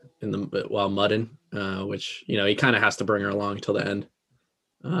her while mudding, which he kind of has to bring her along till the end,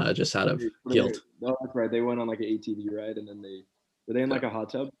 just out of guilt. No, that's right. They went on like an ATV ride, and then were they in like a hot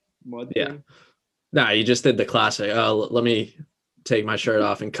tub mud? Yeah. thing? Nah, you just did the classic. Oh, let me take my shirt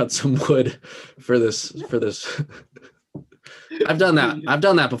off and cut some wood for this. I've done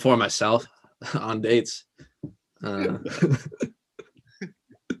that before myself on dates.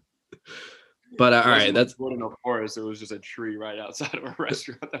 But all right, that's in a forest. It was just a tree right outside of a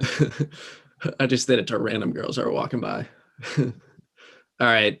restaurant. I just did it to random girls that were walking by. All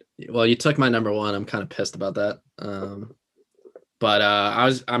right, well, you took my number one. I'm kind of pissed about that. But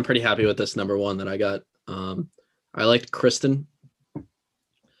I'm pretty happy with this number one that I got. I liked Kristen.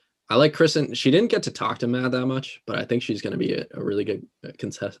 She didn't get to talk to Matt that much, but I think she's going to be a really good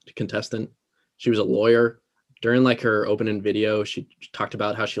contestant. She was a lawyer. During like her opening video, she talked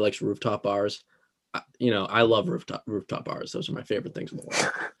about how she likes rooftop bars. I love rooftop bars. Those are my favorite things in the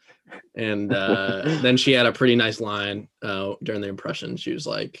world. And then she had a pretty nice line during the impression. She was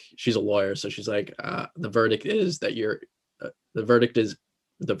like, she's a lawyer, so she's like, the verdict is that the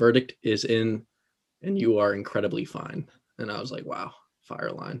verdict is in, and you are incredibly fine. And I was like, wow,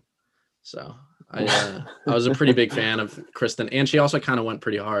 fire line. So I was a pretty big fan of Kristen, and she also kind of went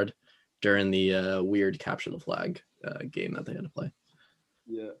pretty hard during the weird capture the flag game that they had to play.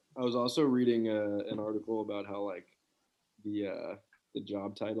 Yeah, I was also reading an article about how like the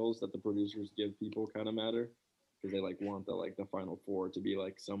job titles that the producers give people kind of matter, because they like want the final four to be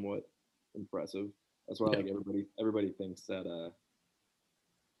like somewhat impressive. That's why like everybody thinks that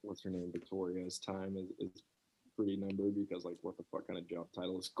what's her name, Victoria's time is pretty numbered, because like what the fuck kind of job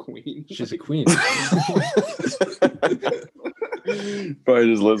title is queen? She's a queen. Probably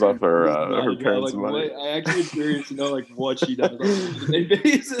just lives off her parents' money. I actually am curious to know like what she does on a day-to-day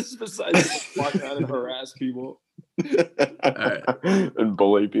basis besides just walk around and harass people. All right. And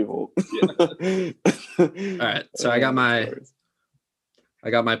bully people. Yeah. All right, so I got my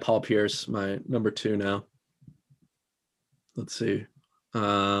Paul Pierce, my number 2 now. Let's see. I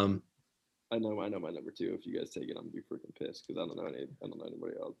know my number 2. If you guys take it, I'm gonna be freaking pissed because I don't know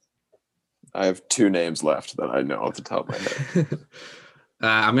anybody else. I have 2 names left that I know off the top of my head.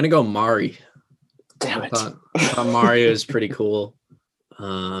 I'm gonna go Mari. Damn it! I thought Mari is pretty cool.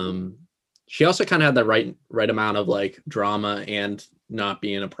 She also kind of had the right amount of like drama and not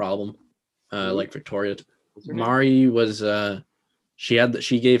being a problem, like Victoria. Mari was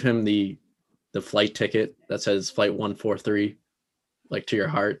she gave him the flight ticket that says flight 143, like to your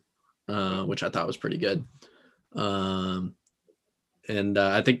heart, which I thought was pretty good. And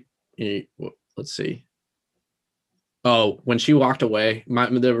I think. Let's see. Oh, when she walked away,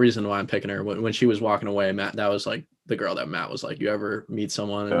 the reason why I'm picking her, when she was walking away, Matt, that was like the girl that Matt was like, you ever meet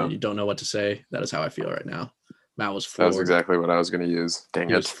someone Yeah. and you don't know what to say? That is how I feel right now. Matt was That floored. was exactly what I was going to use. Dang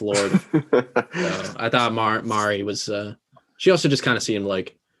He it. was floored. So I thought Mari was. She also just kind of seemed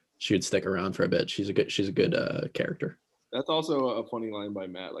like she would stick around for a bit. She's a good character. That's also a funny line by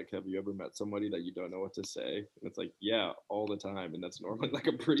Matt. Like, have you ever met somebody that you don't know what to say? And it's like, yeah, all the time. And that's normally like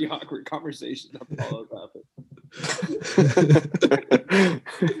a pretty awkward conversation that follows happen.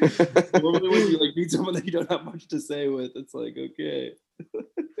 Normally when you like meet someone that you don't have much to say with, it's like, okay.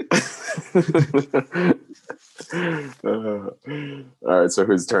 All right, so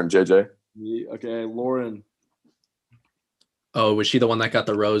whose turn? JJ? Okay, Lauren. Oh, was she the one that got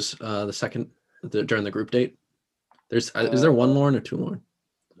the rose the second during the group date? Is there one Lauren or two Lauren?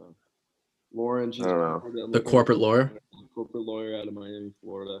 Lauren, she's I don't know. The corporate lawyer? Corporate lawyer out of Miami,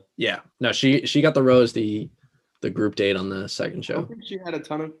 Florida. Yeah. No, she got the rose the group date on the second I show. don't think she had a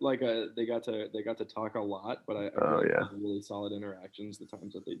ton of like they got to talk a lot, but I Oh, yeah. had really solid interactions the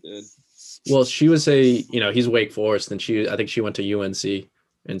times that they did. Well, she was he's Wake Forest, and I think she went to UNC,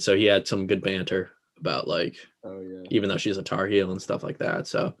 and so he had some good banter about like, Oh yeah. even though she's a Tar Heel and stuff like that,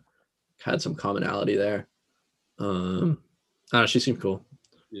 so had some commonality there. I don't know, she seemed cool.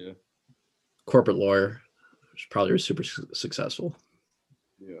 Yeah. Corporate lawyer, she probably was super successful.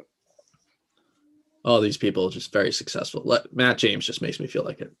 Yeah. All these people just very successful. Matt James just makes me feel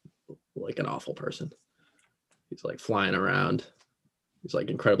like an awful person. He's like flying around. He's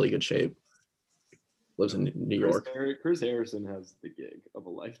like incredibly good shape. Lives in New York. Chris Harrison has the gig of a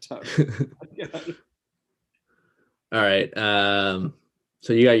lifetime. All right.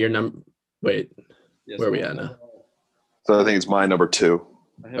 So you got your number. Wait, Yes, where are we at now? So I think it's my number 2.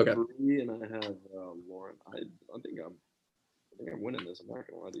 I have Okay. Bree and I have Lauren. I think I'm winning this. I'm not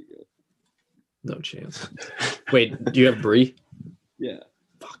gonna lie to you guys. No chance. Wait, do you have Bree? Yeah.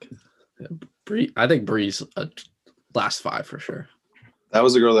 Fuck. Yeah, Bree. I think Bree's a last 5 for sure. That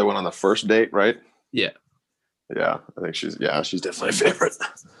was the girl that went on the first date, right? Yeah. Yeah, I think she's definitely a favorite.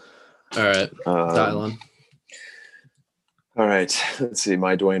 All right. Dial on. All right, let's see.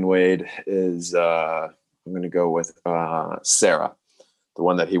 My Dwayne Wade is I'm going to go with Sarah, the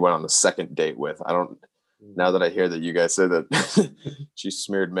one that he went on the second date with. Now that I hear that you guys say that she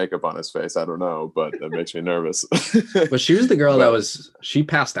smeared makeup on his face, I don't know, but that makes me nervous. But she was the girl she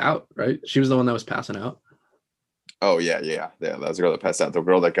passed out, right? She was the one that was passing out. Oh yeah. That was the girl that passed out. The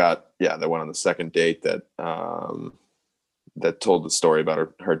girl that that went on the second date that told the story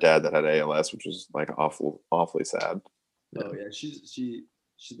about her dad that had ALS, which was like awfully sad. Oh yeah. She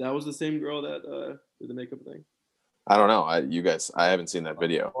that was the same girl that did the makeup thing. I don't know. I haven't seen that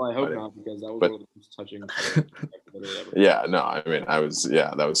video. Well, I hope not, because that was one of the most touching. Yeah, no, I mean,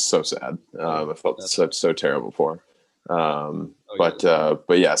 that was so sad. I felt so terrible for her.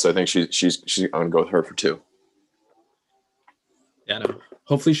 But yeah, so I think she's I'm gonna go with her for 2. Yeah, no.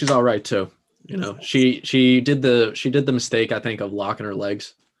 Hopefully she's all right too. She did the mistake, I think, of locking her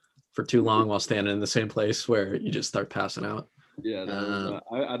legs for too long while standing in the same place where you just start passing out. Yeah,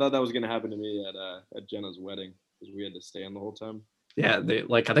 I thought that was gonna happen to me at Jenna's wedding, because we had to stand the whole time. Yeah,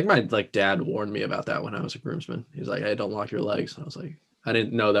 I think my dad warned me about that when I was a groomsman. He's like, "Hey, don't lock your legs." And I was like, I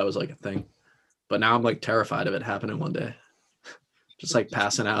didn't know that was like a thing, but now I'm like terrified of it happening one day, just like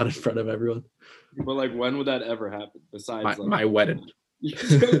passing out in front of everyone. But like, when would that ever happen? Besides my wedding.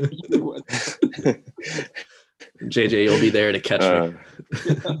 Your wedding. JJ, you'll be there to catch me.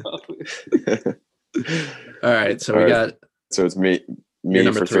 All right, so So it's me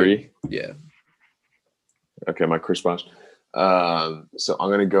number for 3. Yeah. Okay, my Chris Bosh. So I'm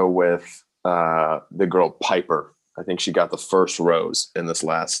gonna go with the girl Piper. I think she got the first rose in this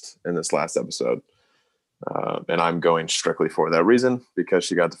last episode, and I'm going strictly for that reason, because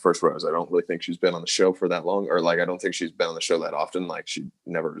she got the first rose. I don't really think she's been on the show for that long, or like I don't think she's been on the show that often. Like she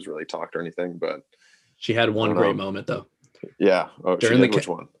never has really talked or anything, but she had one great moment though. Yeah. Oh, which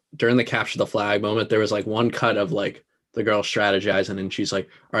one? During the capture the flag moment, there was like one cut of like the girl strategizing, and she's like,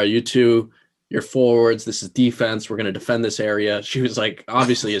 "All right, you two, you're forwards. This is defense. We're gonna defend this area." She was like,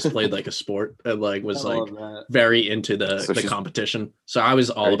 obviously has played like a sport and like was like very into the competition. So I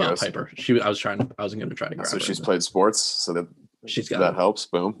was all about Piper. I was gonna try to grab her. So she's played sports, so that helps.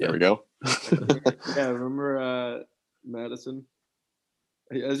 Boom. Yeah. There we go. Yeah, remember Madison?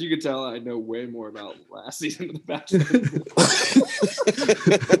 As you can tell, I know way more about last season of The Bachelor.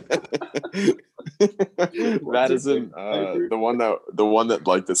 Madison, the one that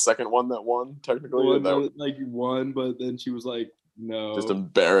like the second one that won technically. One that like won, but then she was like, no. Just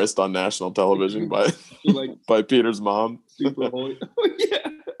embarrassed on national television by like by Peter's mom. Super holy. Yeah.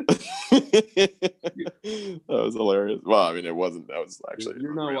 That was hilarious. Well, I mean, it wasn't. That was actually. If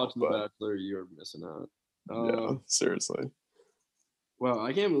you're not watching The Bachelor, you're missing out. Yeah, seriously. Wow,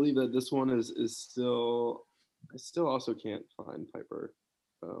 I can't believe that this one is still. I still also can't find Piper.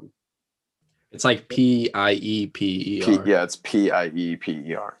 It's like Pieper. Yeah, it's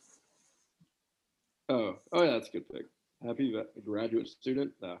Pieper. Oh yeah, that's a good pick. Happy graduate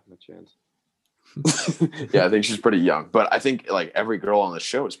student? No chance. Yeah, I think she's pretty young, but I think like every girl on the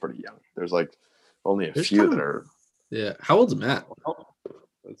show is pretty young. There's like only a few that are. Yeah. How old's Matt?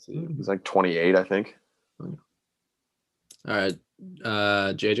 Let's see. He's like 28, I think. All right.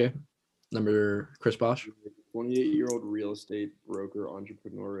 JJ, number Chris Bosch. 28-year-old real estate broker,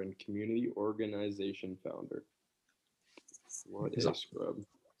 entrepreneur, and community organization founder. What is scrub?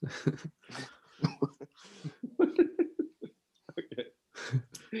 Okay.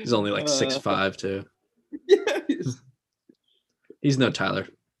 He's only like 6'5" too. Yeah. He's no Tyler.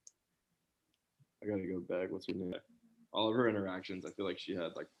 I gotta go back. What's her name? All of her interactions, I feel like she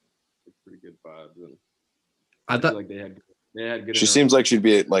had like pretty good vibes, and I feel thought like they had good. She seems like she'd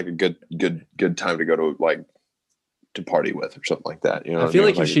be like a good time to go to like to party with or something like that. You know, I feel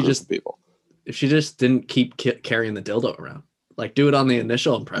like a if she group just of people. if she just didn't keep carrying the dildo around, like do it on the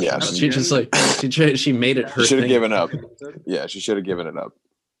initial impression. Yeah, She just like she made it her She should have thing. given up. Yeah, she should have given it up.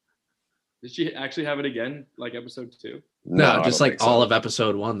 Did she actually have it again, like episode 2? No, I just don't like think so. all of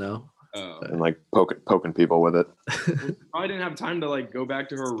episode 1 though. Oh, And like poking people with it. probably didn't have time to like go back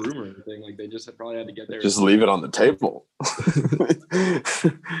to her room or anything. Like they just probably had to get there. Just leave it on the table.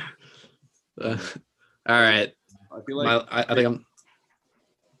 All right. I feel like. I think I'm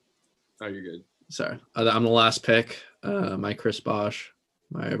Oh, you're good. sorry. I'm the last pick. My Chris Bosch,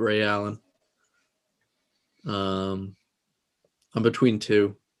 my Ray Allen. I'm between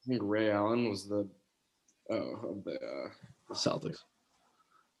two I think Ray Allen was of the Celtics.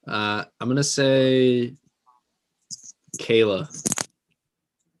 I'm gonna say Kayla,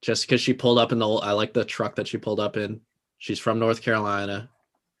 just because she pulled up in I like the truck that she pulled up in. She's from North Carolina.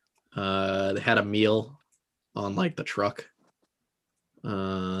 They had a meal on like the truck. I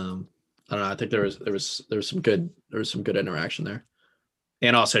don't know. I think there was some good interaction there,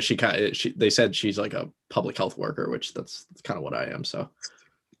 and also they said she's like a public health worker, which that's kind of what I am. So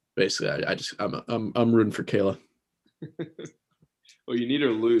basically, I'm rooting for Kayla. Well, you need her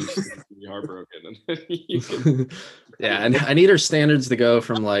loose to be heartbroken, and then you can. Yeah, and I need her standards to go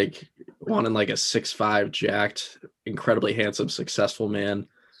from like wanting like a 6'5" jacked, incredibly handsome, successful man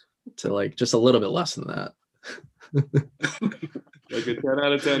to like just a little bit less than that. Like a 10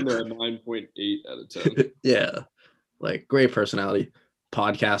 out of 10 to a 9.8 out of 10. Yeah, like great personality,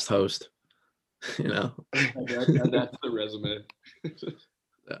 podcast host. You know, That's the resume.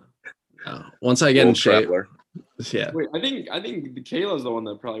 once I get in shape, Traveler. yeah. Wait, I think the Kayla's the one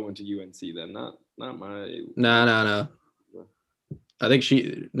that probably went to UNC then, not my. No. I think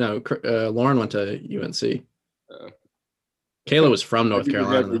Lauren went to UNC. Kayla was from North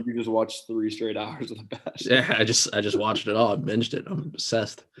Carolina. Though. You just watched 3 straight hours of The Bachelor. Yeah, I just watched it all. I binged it. I'm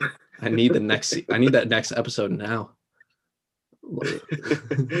obsessed. I need that next episode now.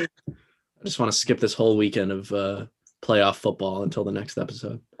 I just want to skip this whole weekend of playoff football until the next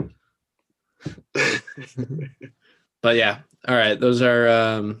episode. But yeah, all right. Those are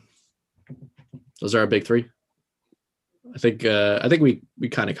our big 3. I think we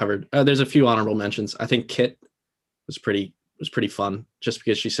kind of covered. There's a few honorable mentions. I think Kit was pretty fun, just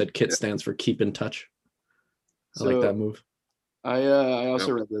because she said Kit stands for keep in touch. I like that move. I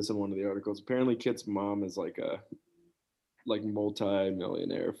also read this in one of the articles. Apparently, Kit's mom is like a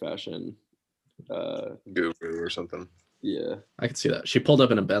multi-millionaire fashion Guru or something. Yeah, I could see that. She pulled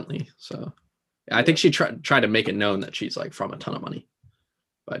up in a Bentley, so I think she tried to make it known that she's like from a ton of money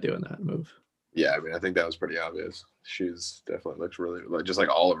by doing that move. Yeah, I mean, I think that was pretty obvious. She's definitely looks really like just like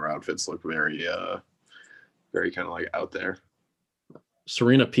all of her outfits look very kind of like out there.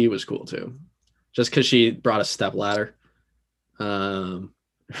 Serena P was cool too, just because she brought a step ladder.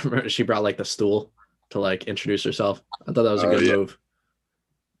 She brought like the stool to like introduce herself. I thought that was a good move.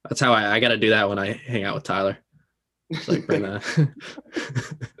 That's how I got to do that when I hang out with Tyler. Just like bring that.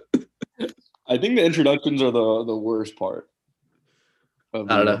 I think the introductions are the worst part. I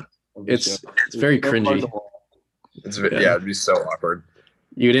don't know. It's very cringy. It'd be so awkward.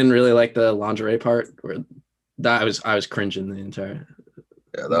 You didn't really like the lingerie part, where that I was cringing the entire.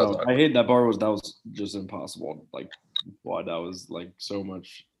 Yeah, that was awkward. I hate that part. That was just impossible. Like, why that was like so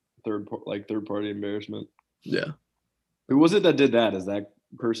much third party embarrassment. Yeah. Who was it that did that? Is that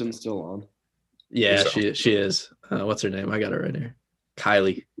person still on? Yeah, she is. What's her name? I got her right here.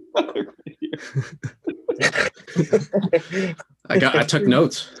 Kylie. I took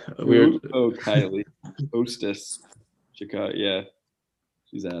notes. Kylie. Hostess. Chicago. Yeah.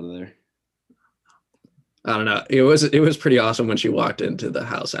 She's out of there. I don't know. It was pretty awesome when she walked into the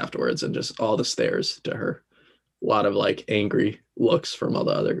house afterwards and just all the stares to her. A lot of like angry looks from all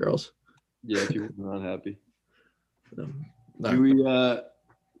the other girls. Yeah, people were not happy. No. Do we?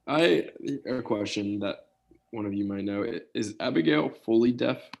 A question that one of you might know: is Abigail fully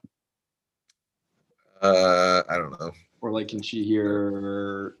deaf, I don't know. or like can she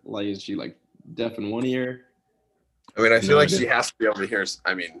hear? Like, is she like deaf in one ear? I mean, I feel No like idea. she has to be able to hear.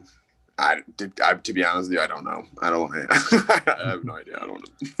 I mean, to be honest with you, I don't know. I don't. I have no idea. I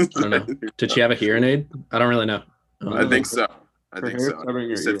don't know. Did she have a hearing aid? I don't really know. I think so. I Her think hair's so. covering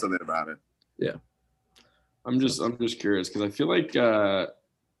You her said ear. something about it. I'm just curious because I feel like I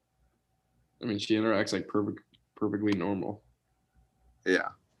mean she interacts like perfectly normal. Yeah.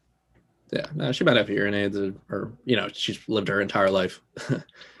 Yeah, no, she might have hearing aids, or she's lived her entire life.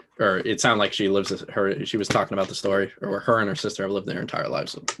 Or it sounded like she was talking about the story, or her and her sister have lived their entire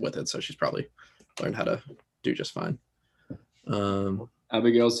lives with it, so she's probably learned how to do just fine.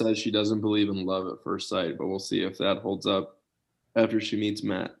 Abigail says she doesn't believe in love at first sight, but we'll see if that holds up after she meets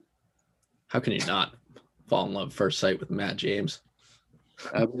Matt. How can you not fall in love at first sight with Matt James?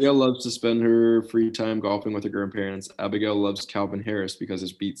 Abigail loves to spend her free time golfing with her grandparents. Abigail loves Calvin Harris because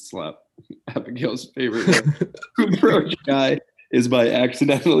his beats slap. Abigail's favorite way to approach a guy is by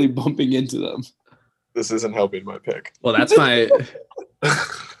accidentally bumping into them. This isn't helping my pick. Well, that's my.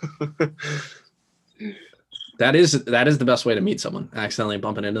 That is the best way to meet someone, accidentally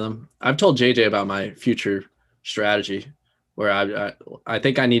bumping into them. I've told JJ about my future strategy, where I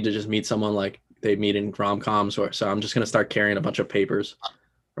think I need to just meet someone like they meet in rom-coms, so I'm just gonna start carrying a bunch of papers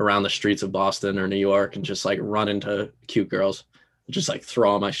around the streets of Boston or New York and just like run into cute girls, just like throw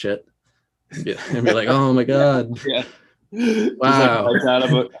all my shit and be like, oh my god, Yeah. wow,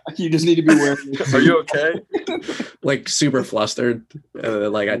 Just like, you just need to be wearing. Are you okay? like super flustered,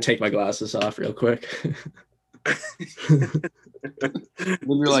 like I take my glasses off real quick. Then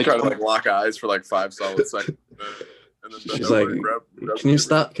you're Just like, try to like lock eyes for like 5 solid seconds. And then She's like,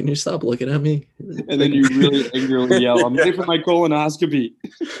 can you stop looking at me? and then you really angrily yell, "I'm ready for my colonoscopy."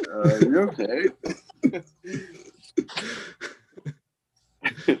 Are you okay?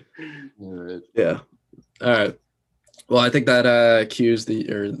 All right. Yeah. All right. Well, I think that cues the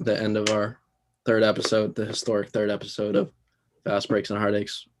end of our third episode, the historic third episode of Fast Breaks and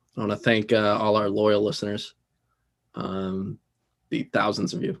Heartaches. I want to thank all our loyal listeners, the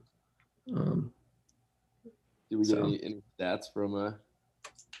thousands of you. Did we get any stats from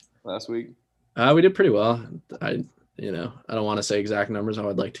last week? We did pretty well. I don't want to say exact numbers. I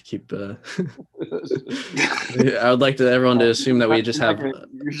would like to keep. I would like everyone to assume that we just have.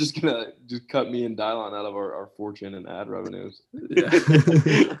 You're just gonna cut me and Dylon out of our fortune and ad revenues. Yeah.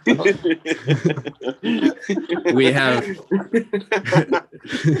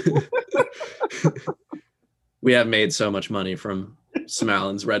 We have made so much money from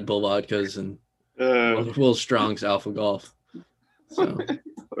Smallin's Red Bull vodkas and Will Strong's Alpha Golf. So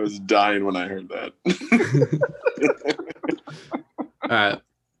I was dying when I heard that. all right.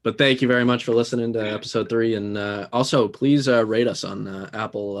 But thank you very much for listening to episode 3. And also, please rate us on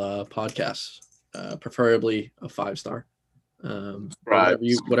Apple Podcasts, preferably a 5-star.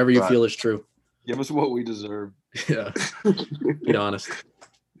 Whatever you feel is true. Give us what we deserve. Yeah. Be honest.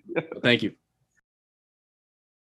 Thank you.